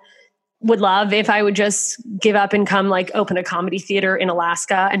who would love if I would just give up and come like open a comedy theater in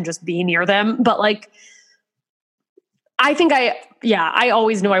Alaska and just be near them. But like, I think I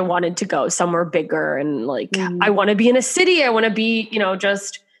always knew I wanted to go somewhere bigger, and like, I want to be in a city. I want to be,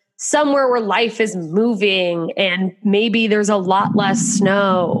 just somewhere where life is moving and maybe there's a lot less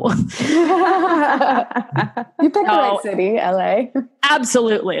snow. You picked the right city, LA.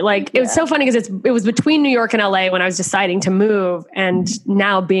 Absolutely. Like, it was so funny because it was between New York and LA when I was deciding to move. And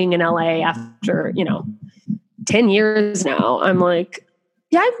now being in LA after, 10 years now, I'm like,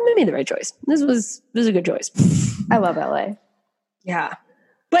 yeah, I made the right choice. This was a good choice. I love LA. Yeah.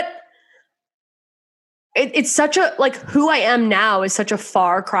 But it's such a, like, who I am now is such a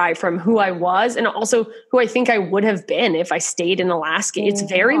far cry from who I was, and also who I think I would have been if I stayed in Alaska. It's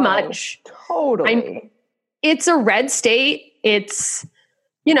very much totally. It's a red state. It's,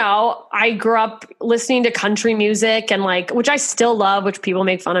 I grew up listening to country music and like, which I still love, which people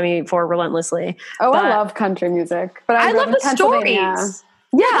make fun of me for relentlessly. Oh, I love country music, but I love the stories.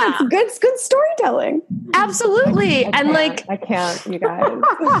 Yeah, it's good storytelling. Absolutely. I can't, you guys.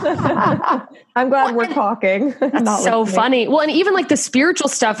 I'm glad we're talking. That's so funny. Well, and even like the spiritual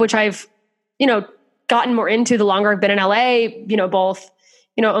stuff, which I've, gotten more into the longer I've been in LA, both,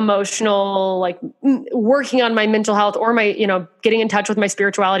 emotional, like working on my mental health or my, getting in touch with my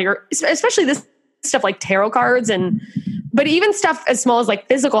spirituality, or especially this stuff like tarot cards, but even stuff as small as like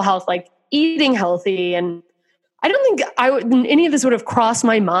physical health, like eating healthy. And I don't think any of this would have crossed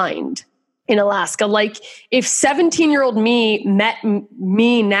my mind in Alaska. Like if 17-year-old me met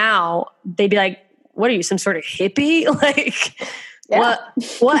me now, they'd be like, what are you, some sort of hippie? Like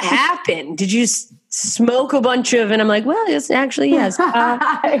what happened? Did you smoke a bunch of, and I'm like, well, it's actually, yes.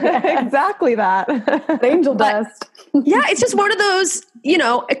 Exactly that. Angel dust. Yeah. It's just one of those, you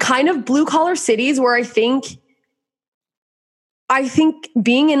know, kind of blue collar cities where I think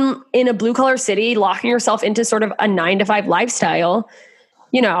being in a blue collar city, locking yourself into sort of a 9-to-5 lifestyle,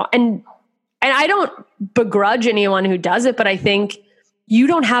 you know, and I don't begrudge anyone who does it, but I think you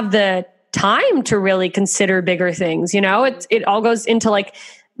don't have the time to really consider bigger things. You know, it all goes into like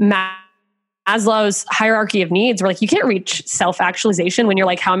Maslow's hierarchy of needs, where like you can't reach self-actualization when you're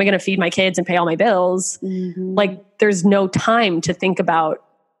like, how am I going to feed my kids and pay all my bills? Mm-hmm. Like there's no time to think about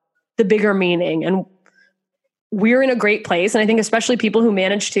the bigger meaning. And we're in a great place. And I think especially people who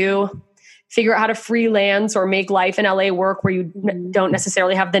manage to figure out how to freelance or make life in LA work where you don't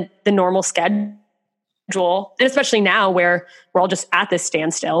necessarily have the normal schedule. And especially now where we're all just at this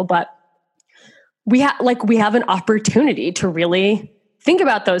standstill, but we have an opportunity to really think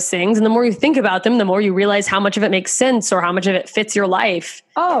about those things. And the more you think about them, the more you realize how much of it makes sense or how much of it fits your life.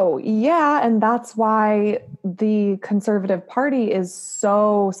 Oh, yeah. And that's why the Conservative Party is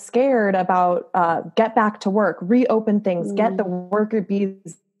so scared about get back to work, reopen things, get the worker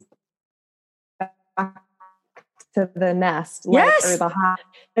bees back to the nest. Yes. Or the hive.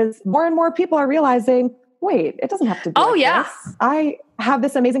 As more and more people are realizing, wait, it doesn't have to be this. I have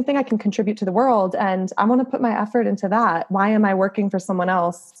this amazing thing I can contribute to the world, and I want to put my effort into that. Why am I working for someone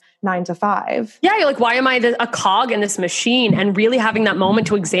else 9 to 5? Yeah, you're like, why am I a cog in this machine? And really having that moment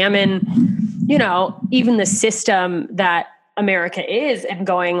to examine, you know, even the system that America is, and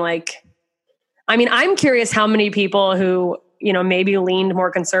going like, I mean, I'm curious how many people who, you know, maybe leaned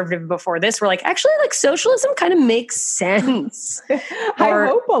more conservative before this were like, actually, like socialism kind of makes sense. I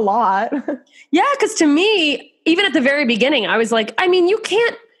hope a lot. Yeah, because to me, even at the very beginning, I was like, I mean, you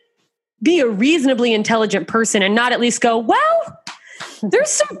can't be a reasonably intelligent person and not at least go, well, there's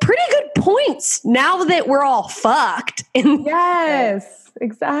some pretty good points now that we're all fucked. Yes,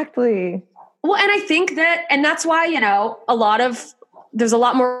 exactly. Well, and I think that, and that's why, you know, there's a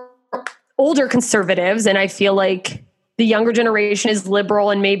lot more older conservatives, and I feel like the younger generation is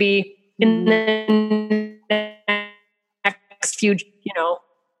liberal, and maybe in the next few, you know,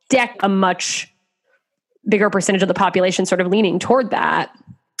 a much bigger percentage of the population sort of leaning toward that.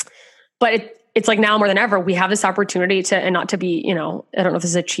 But it's like now more than ever, we have this opportunity to, and not to be, you know, I don't know if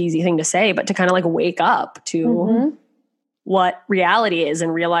this is a cheesy thing to say, but to kind of like wake up to what reality is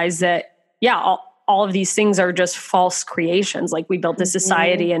and realize that, yeah, all of these things are just false creations. Like we built this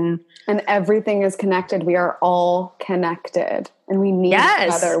society and everything is connected. We are all connected, and we need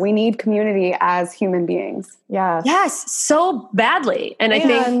each other. We need community as human beings. Yes, so badly. And I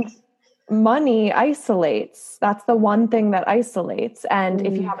think money isolates. That's the one thing that isolates. And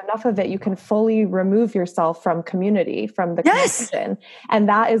if you have enough of it, you can fully remove yourself from community, from the connection. And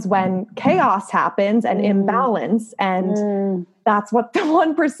that is when chaos happens and imbalance. And that's what the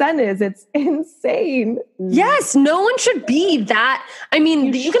 1% is. It's insane. Yes. No one should be that. I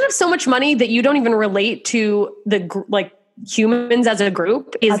mean, you can have so much money that you don't even relate to the humans as a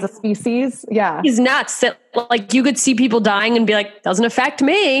group, as a species. Yeah. Is nuts. That like you could see people dying and be like, doesn't affect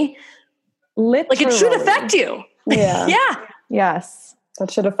me. Literally. Like it should affect you. Yeah. Yeah. Yes. That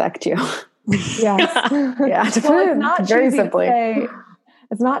should affect you. Yes. Yeah. To put it very simply.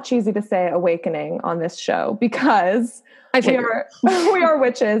 It's not cheesy to say awakening on this show because we are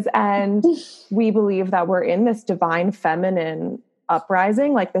witches, and we believe that we're in this divine feminine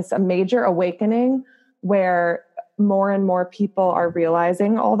uprising, like this a major awakening where more and more people are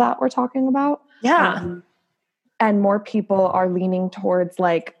realizing all that we're talking about. Yeah. And more people are leaning towards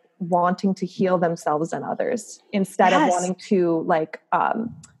like wanting to heal themselves and others instead of wanting to like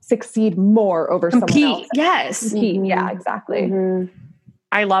succeed more over someone else. Yes. Compete. Yeah, exactly. Mm-hmm.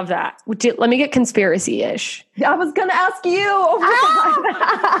 I love that. Let me get conspiracy-ish. I was going to ask you.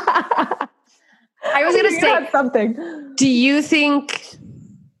 I was going to say something. Do you think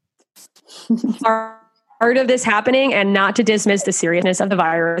part of this happening, and not to dismiss the seriousness of the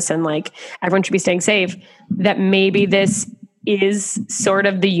virus and like everyone should be staying safe, that maybe this is sort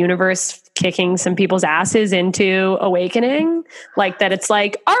of the universe kicking some people's asses into awakening? Like that it's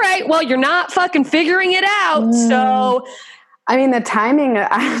like, all right, well, you're not fucking figuring it out. So I mean, the timing,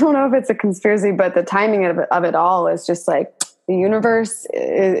 I don't know if it's a conspiracy, but the timing of it all is just like the universe,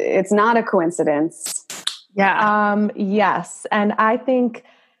 it's not a coincidence. Yeah. Yes. And I think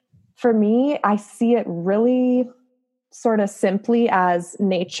for me, I see it really sort of simply as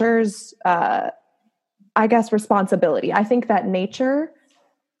nature's, I guess, responsibility. I think that nature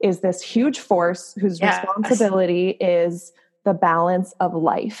is this huge force whose responsibility is the balance of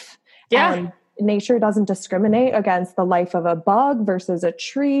life. Yeah. And nature doesn't discriminate against the life of a bug versus a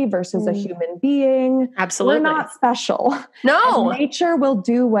tree versus a human being. Absolutely. We're not special. No. And nature will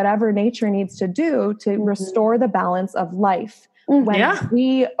do whatever nature needs to do to restore the balance of life. When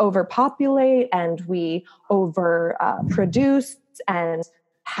we overpopulate and we overproduce and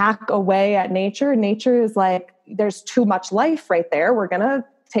hack away at nature, nature is like, there's too much life right there. We're going to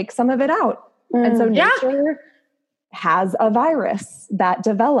take some of it out. And so nature has a virus that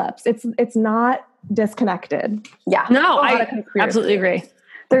develops. It's not disconnected. Yeah. No, I absolutely agree.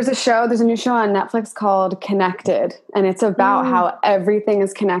 There's a new show on Netflix called Connected, and it's about how everything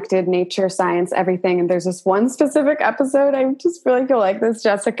is connected, nature, science, everything. And there's this one specific episode, I just feel like you'll like this,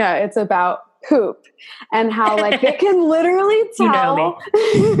 Jessica. It's about poop and how like they can literally tell,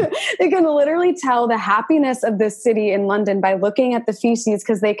 they can literally tell the happiness of this city in London by looking at the feces,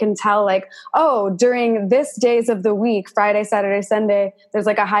 because they can tell like, oh, during this days of the week, Friday, Saturday, Sunday, there's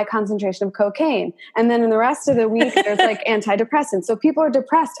like a high concentration of cocaine. And then in the rest of the week, there's like antidepressants. So people are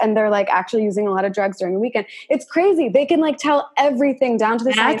depressed and they're like actually using a lot of drugs during the weekend. It's crazy. They can like tell everything down to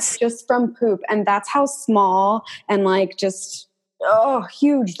the science just from poop. And that's how small and like just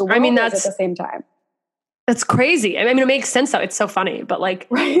huge the world is at the same time. That's crazy. I mean, it makes sense though. It's so funny, but like,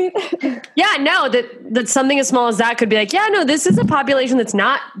 right? that something as small as that could be like, this is a population that's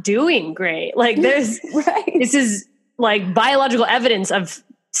not doing great. Like this is like biological evidence of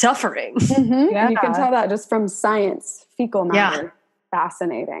suffering. Mm-hmm. Yeah. And you can tell that just from science, fecal matter. Yeah.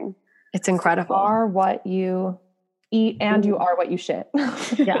 Fascinating. It's incredible. You are what you eat and you are what you shit.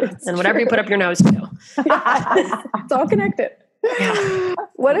 Yeah. And whatever you put up your nose to. It's all connected. Yeah.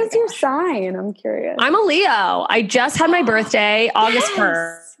 What is your sign? I'm curious. I'm a Leo. I just had my birthday, August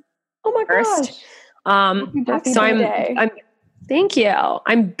 1st. Oh my gosh. So I'm thank you.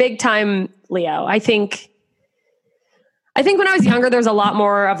 I'm big time Leo. I think when I was younger, there's a lot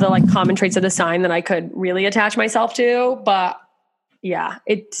more of the like common traits of the sign that I could really attach myself to. But yeah,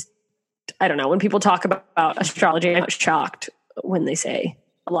 I don't know. When people talk about astrology, I'm shocked when they say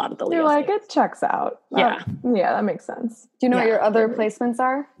a lot of the Leo. You're like, it checks out. Yeah. Yeah, that makes sense. Do you know what your other placements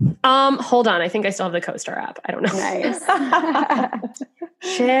are? Hold on. I think I still have the CoStar app. I don't know. Nice.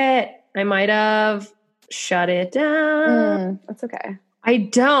 Shit. I might have shut it down. That's okay. I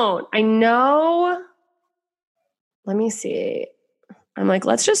don't. I know. Let me see. I'm like,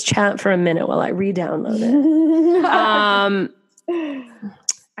 let's just chat for a minute while I re-download it.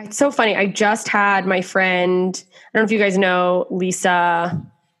 It's so funny. I just had my friend, I don't know if you guys know Lisa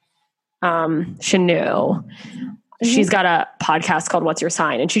Chanu. She's got a podcast called What's Your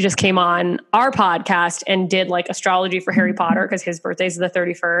Sign? And she just came on our podcast and did like astrology for Harry Potter because his birthday's the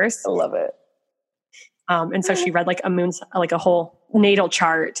 31st. I love it. And so she read like a whole natal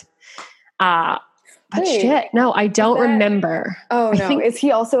chart. But shit, no, I don't remember. Oh no. Is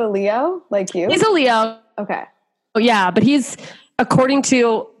he also a Leo like you? He's a Leo. Okay. Oh yeah, but he's, according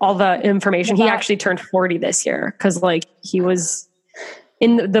to all the information, he actually turned 40 this year because like he was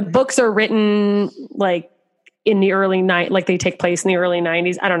in the books are written like in the early like they take place in the early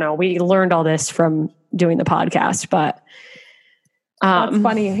 90s. I don't know. We learned all this from doing the podcast, but that's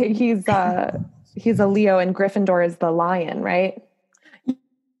funny. He's a Leo and Gryffindor is the lion, right?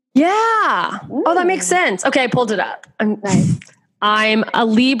 Yeah. Ooh. Oh, that makes sense. Okay, I pulled it up. I'm a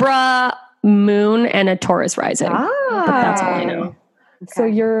Libra moon and a Taurus rising. That's all I know. Okay. So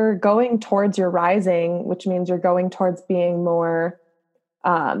you're going towards your rising, which means you're going towards being more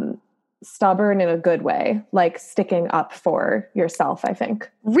stubborn in a good way, like sticking up for yourself, I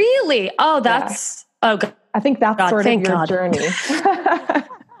think. Really? Oh, that's God. I think that's sort of your journey.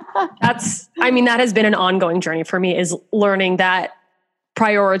 That has been an ongoing journey for me, is learning that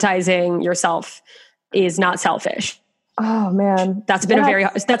prioritizing yourself is not selfish. Oh man. That's been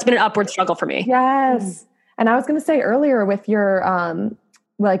that's been an upward struggle for me. Yes. And I was going to say earlier with your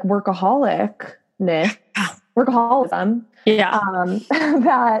like workaholism, that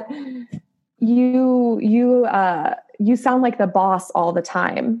you sound like the boss all the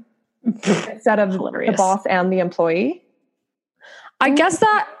time instead of the boss and the employee. I guess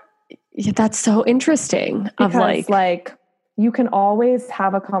that's so interesting. Because like you can always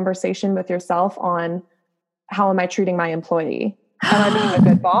have a conversation with yourself on how am I treating my employee? Am I being a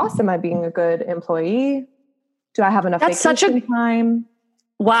good boss? Am I being a good employee? Do I have enough vacation time?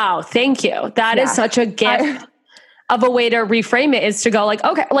 Wow. Thank you. That is such a gift of a way to reframe it, is to go like,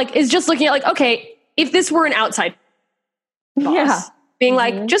 okay, like is just looking at like, okay, if this were an outside boss, being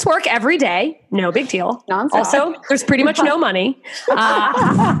like, just work every day. No big deal. Nonsense. Also, there's pretty much no money.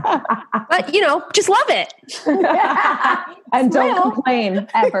 But, just love it. And don't complain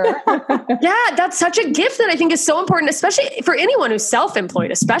ever. Yeah, that's such a gift that I think is so important, especially for anyone who's self-employed,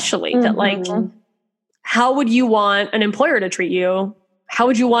 especially that like, how would you want an employer to treat you? How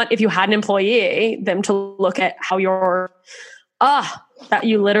would you want, if you had an employee, them to look at how you're, that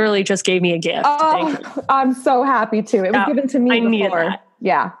you literally just gave me a gift. I'm so happy to. It was given to me before. That.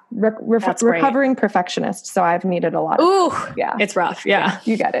 Yeah. Recovering perfectionist. So I've needed a lot. Ooh, yeah. It's rough. Yeah.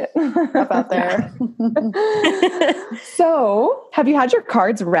 You get it. Rough out there. So have you had your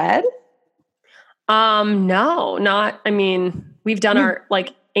cards read? No, we've done our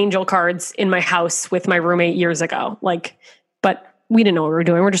like angel cards in my house with my roommate years ago. But we didn't know what we were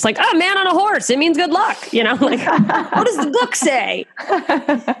doing. We're just like, man on a horse. It means good luck. Like, what does the book say?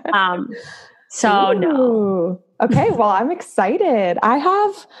 No. Okay. Well, I'm excited. I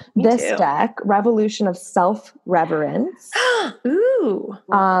have this deck, Revolution of Self-Reverence. Ooh.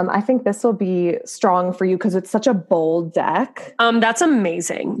 I think this will be strong for you because it's such a bold deck. That's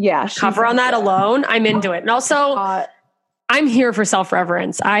amazing. Yeah. Cover on that alone. I'm into it. And also I'm here for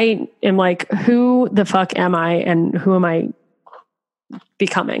self-reverence. I am like, who the fuck am I? And who am I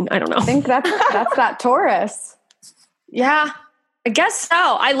becoming? I don't know. I think that's that Taurus. Yeah, I guess so.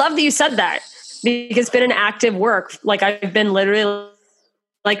 I love that you said that because it's been an active work. Like I've been literally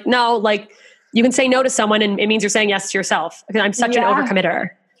like, no, like you can say no to someone and it means you're saying yes to yourself. I'm such an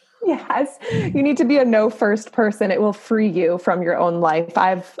overcommitter. Yes. You need to be a no first person. It will free you from your own life.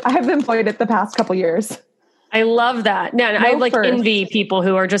 I've employed it the past couple years. I love that. No, I like envy people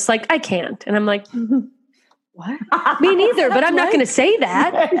who are just like, I can't. And I'm like, what? Me neither, but I'm not going to say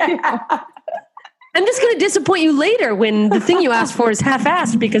that. I'm just going to disappoint you later when the thing you asked for is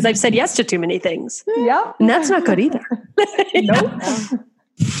half-assed because I've said yes to too many things. Yep. And that's not good either. Nope.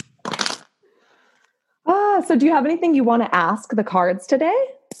 So do you have anything you want to ask the cards today?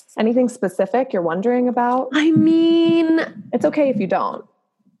 Anything specific you're wondering about? I mean, it's okay if you don't.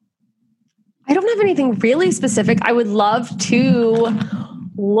 I don't have anything really specific. I would love to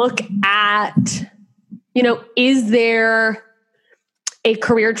look at, is there a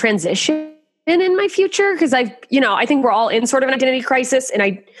career transition in my future? Because I think we're all in sort of an identity crisis, and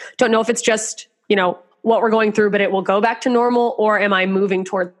I don't know if it's just, what we're going through, but it will go back to normal, or am I moving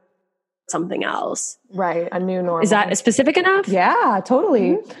toward something else? Right. A new normal. Is that specific enough? Yeah,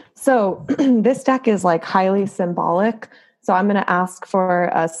 totally. Mm-hmm. So this deck is like highly symbolic. So I'm going to ask for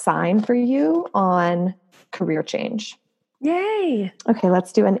a sign for you on career change. Yay. Okay,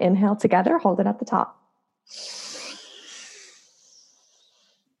 let's do an inhale together. Hold it at the top.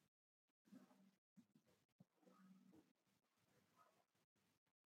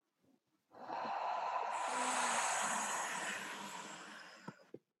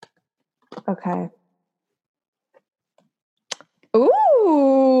 Okay.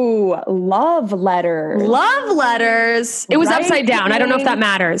 Ooh, love letters. Love letters. It was upside down. I don't know if that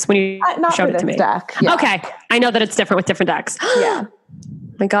matters when you showed it to me. Deck. Yeah. Okay. I know that it's different with different decks. Yeah.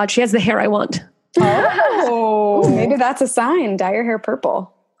 My God, she has the hair I want. Oh, maybe that's a sign. Dye your hair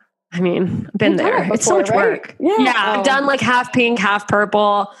purple. I mean, I've been there. Before, it's so much work. Yeah. I've done like half pink, half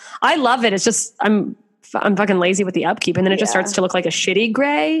purple. I love it. It's just, I'm fucking lazy with the upkeep. And then it just starts to look like a shitty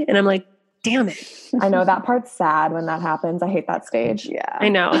gray. And I'm like, damn it. I know that part's sad when that happens. I hate that stage. Yeah. I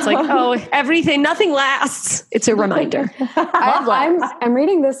know. It's like, nothing lasts. It's a reminder. I'm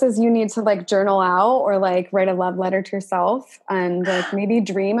reading this as you need to like journal out or like write a love letter to yourself and like maybe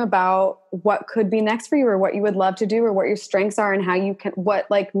dream about what could be next for you or what you would love to do or what your strengths are and how you can, what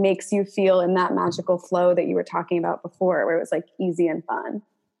like makes you feel in that magical flow that you were talking about before, where it was like easy and fun.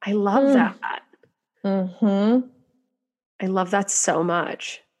 I love that. Mm-hmm. I love that so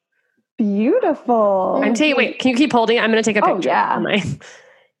much. Beautiful. I'm telling you, wait, can you keep holding it? I'm going to take a picture.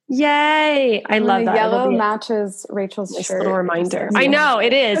 Yay. I love that. Yellow matches Rachel's shirt. Little reminder. I know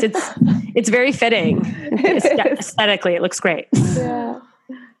it is. It's very fitting. Aesthetically, it looks great. Yeah.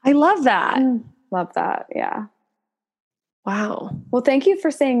 I love that. Love that. Yeah. Wow. Well, thank you for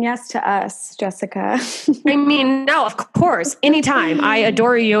saying yes to us, Jessica. I mean, no, of course. Anytime. I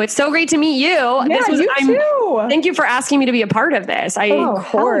adore you. It's so great to meet you. Yeah, you too. Thank you for asking me to be a part of this. Of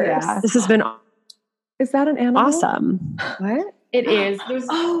course. Yeah. This has been Is that an animal? Awesome. What? It is.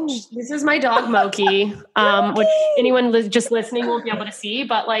 This is my dog, Moki, which anyone just listening won't be able to see,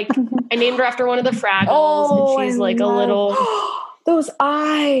 but like I named her after one of the Fraggles and she's like a little... Those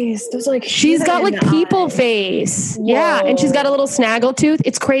eyes. Those are like she's got like people face. Whoa. Yeah. And she's got a little snaggle tooth.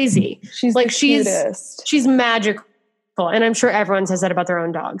 It's crazy. She's like she's magical. And I'm sure everyone says that about their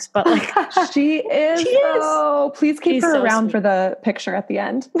own dogs, but like she is. Oh, please keep her around for the picture at the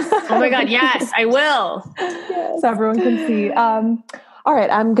end. Oh my God. Yes, I will. So everyone can see. All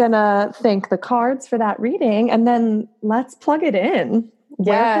right. I'm going to thank the cards for that reading, and then let's plug it in.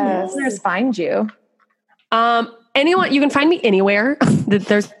 Where can listeners find you? Anyone, you can find me anywhere.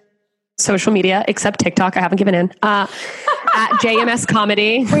 There's social media except TikTok. I haven't given in. At JMS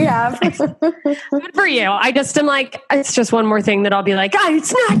Comedy. We have. Good for you. I just am like, it's just one more thing that I'll be like,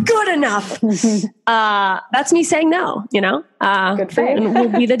 it's not good enough. That's me saying no, you know? Good for you. And will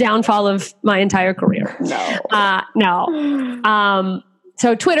be the downfall of my entire career. No.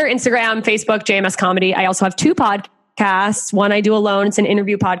 So Twitter, Instagram, Facebook, JMS Comedy. I also have 2 podcasts. One I do alone. It's an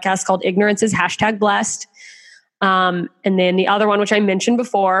interview podcast called Ignorance is #blessed. And then the other one, which I mentioned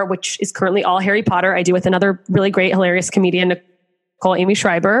before, which is currently all Harry Potter, I do with another really great, hilarious comedian, Nicole Amy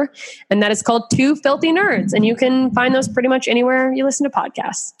Schreiber. And that is called Two Filthy Nerds. And you can find those pretty much anywhere you listen to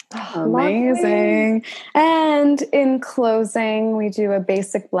podcasts. Amazing. And in closing, we do a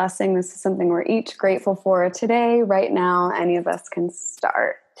basic blessing. This is something we're each grateful for today. Right now, any of us can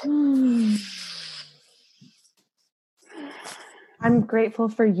start. I'm grateful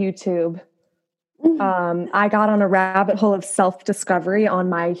for YouTube. I got on a rabbit hole of self-discovery on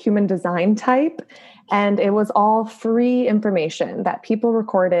my human design type, and it was all free information that people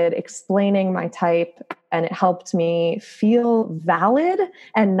recorded explaining my type, and it helped me feel valid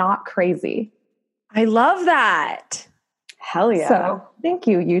and not crazy. I love that. Hell yeah. So thank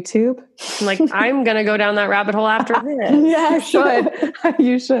you, YouTube. I'm going to go down that rabbit hole after this. Yeah, I should.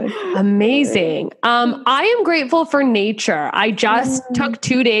 You should. Amazing. I am grateful for nature. I just took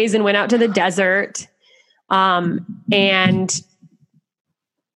 2 days and went out to the desert. And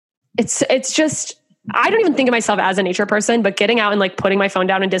it's just, I don't even think of myself as a nature person, but getting out and like putting my phone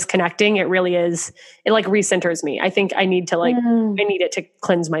down and disconnecting, it really is, it like recenters me. I think I need to I need it to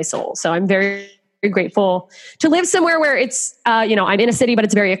cleanse my soul. So I'm very, very grateful to live somewhere where it's, I'm in a city, but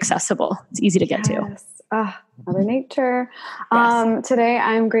it's very accessible. It's easy to get to. Mother Nature. Yes. Today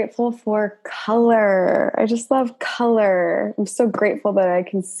I'm grateful for color. I just love color. I'm so grateful that I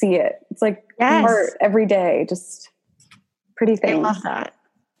can see it. It's like art every day, just pretty things. I love that.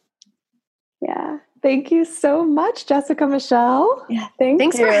 Yeah. Thank you so much, Jessica Michelle. Yeah,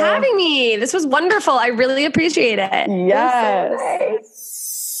 Thanks for having me. This was wonderful. I really appreciate it. Yes.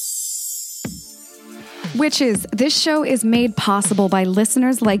 Witches, this show is made possible by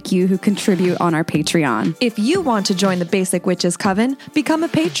listeners like you who contribute on our Patreon. If you want to join the Basic Witches Coven, become a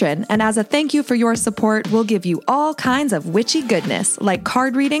patron, and as a thank you for your support, we'll give you all kinds of witchy goodness, like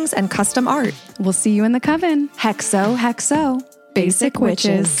card readings and custom art. We'll see you in the coven. Hexo, Hexo. Basic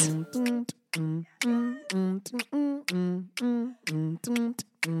Witches.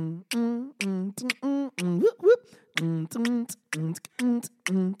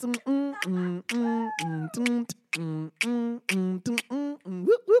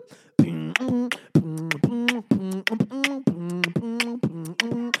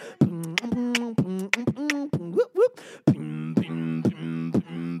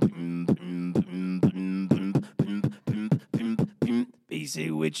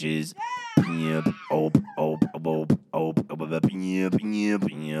 Basic Witches.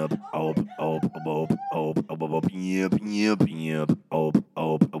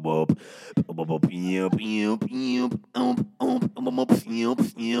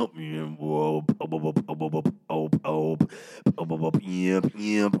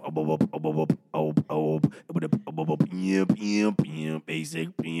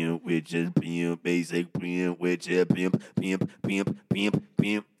 Basic Witches.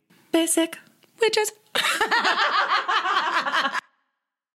 Basic Witches.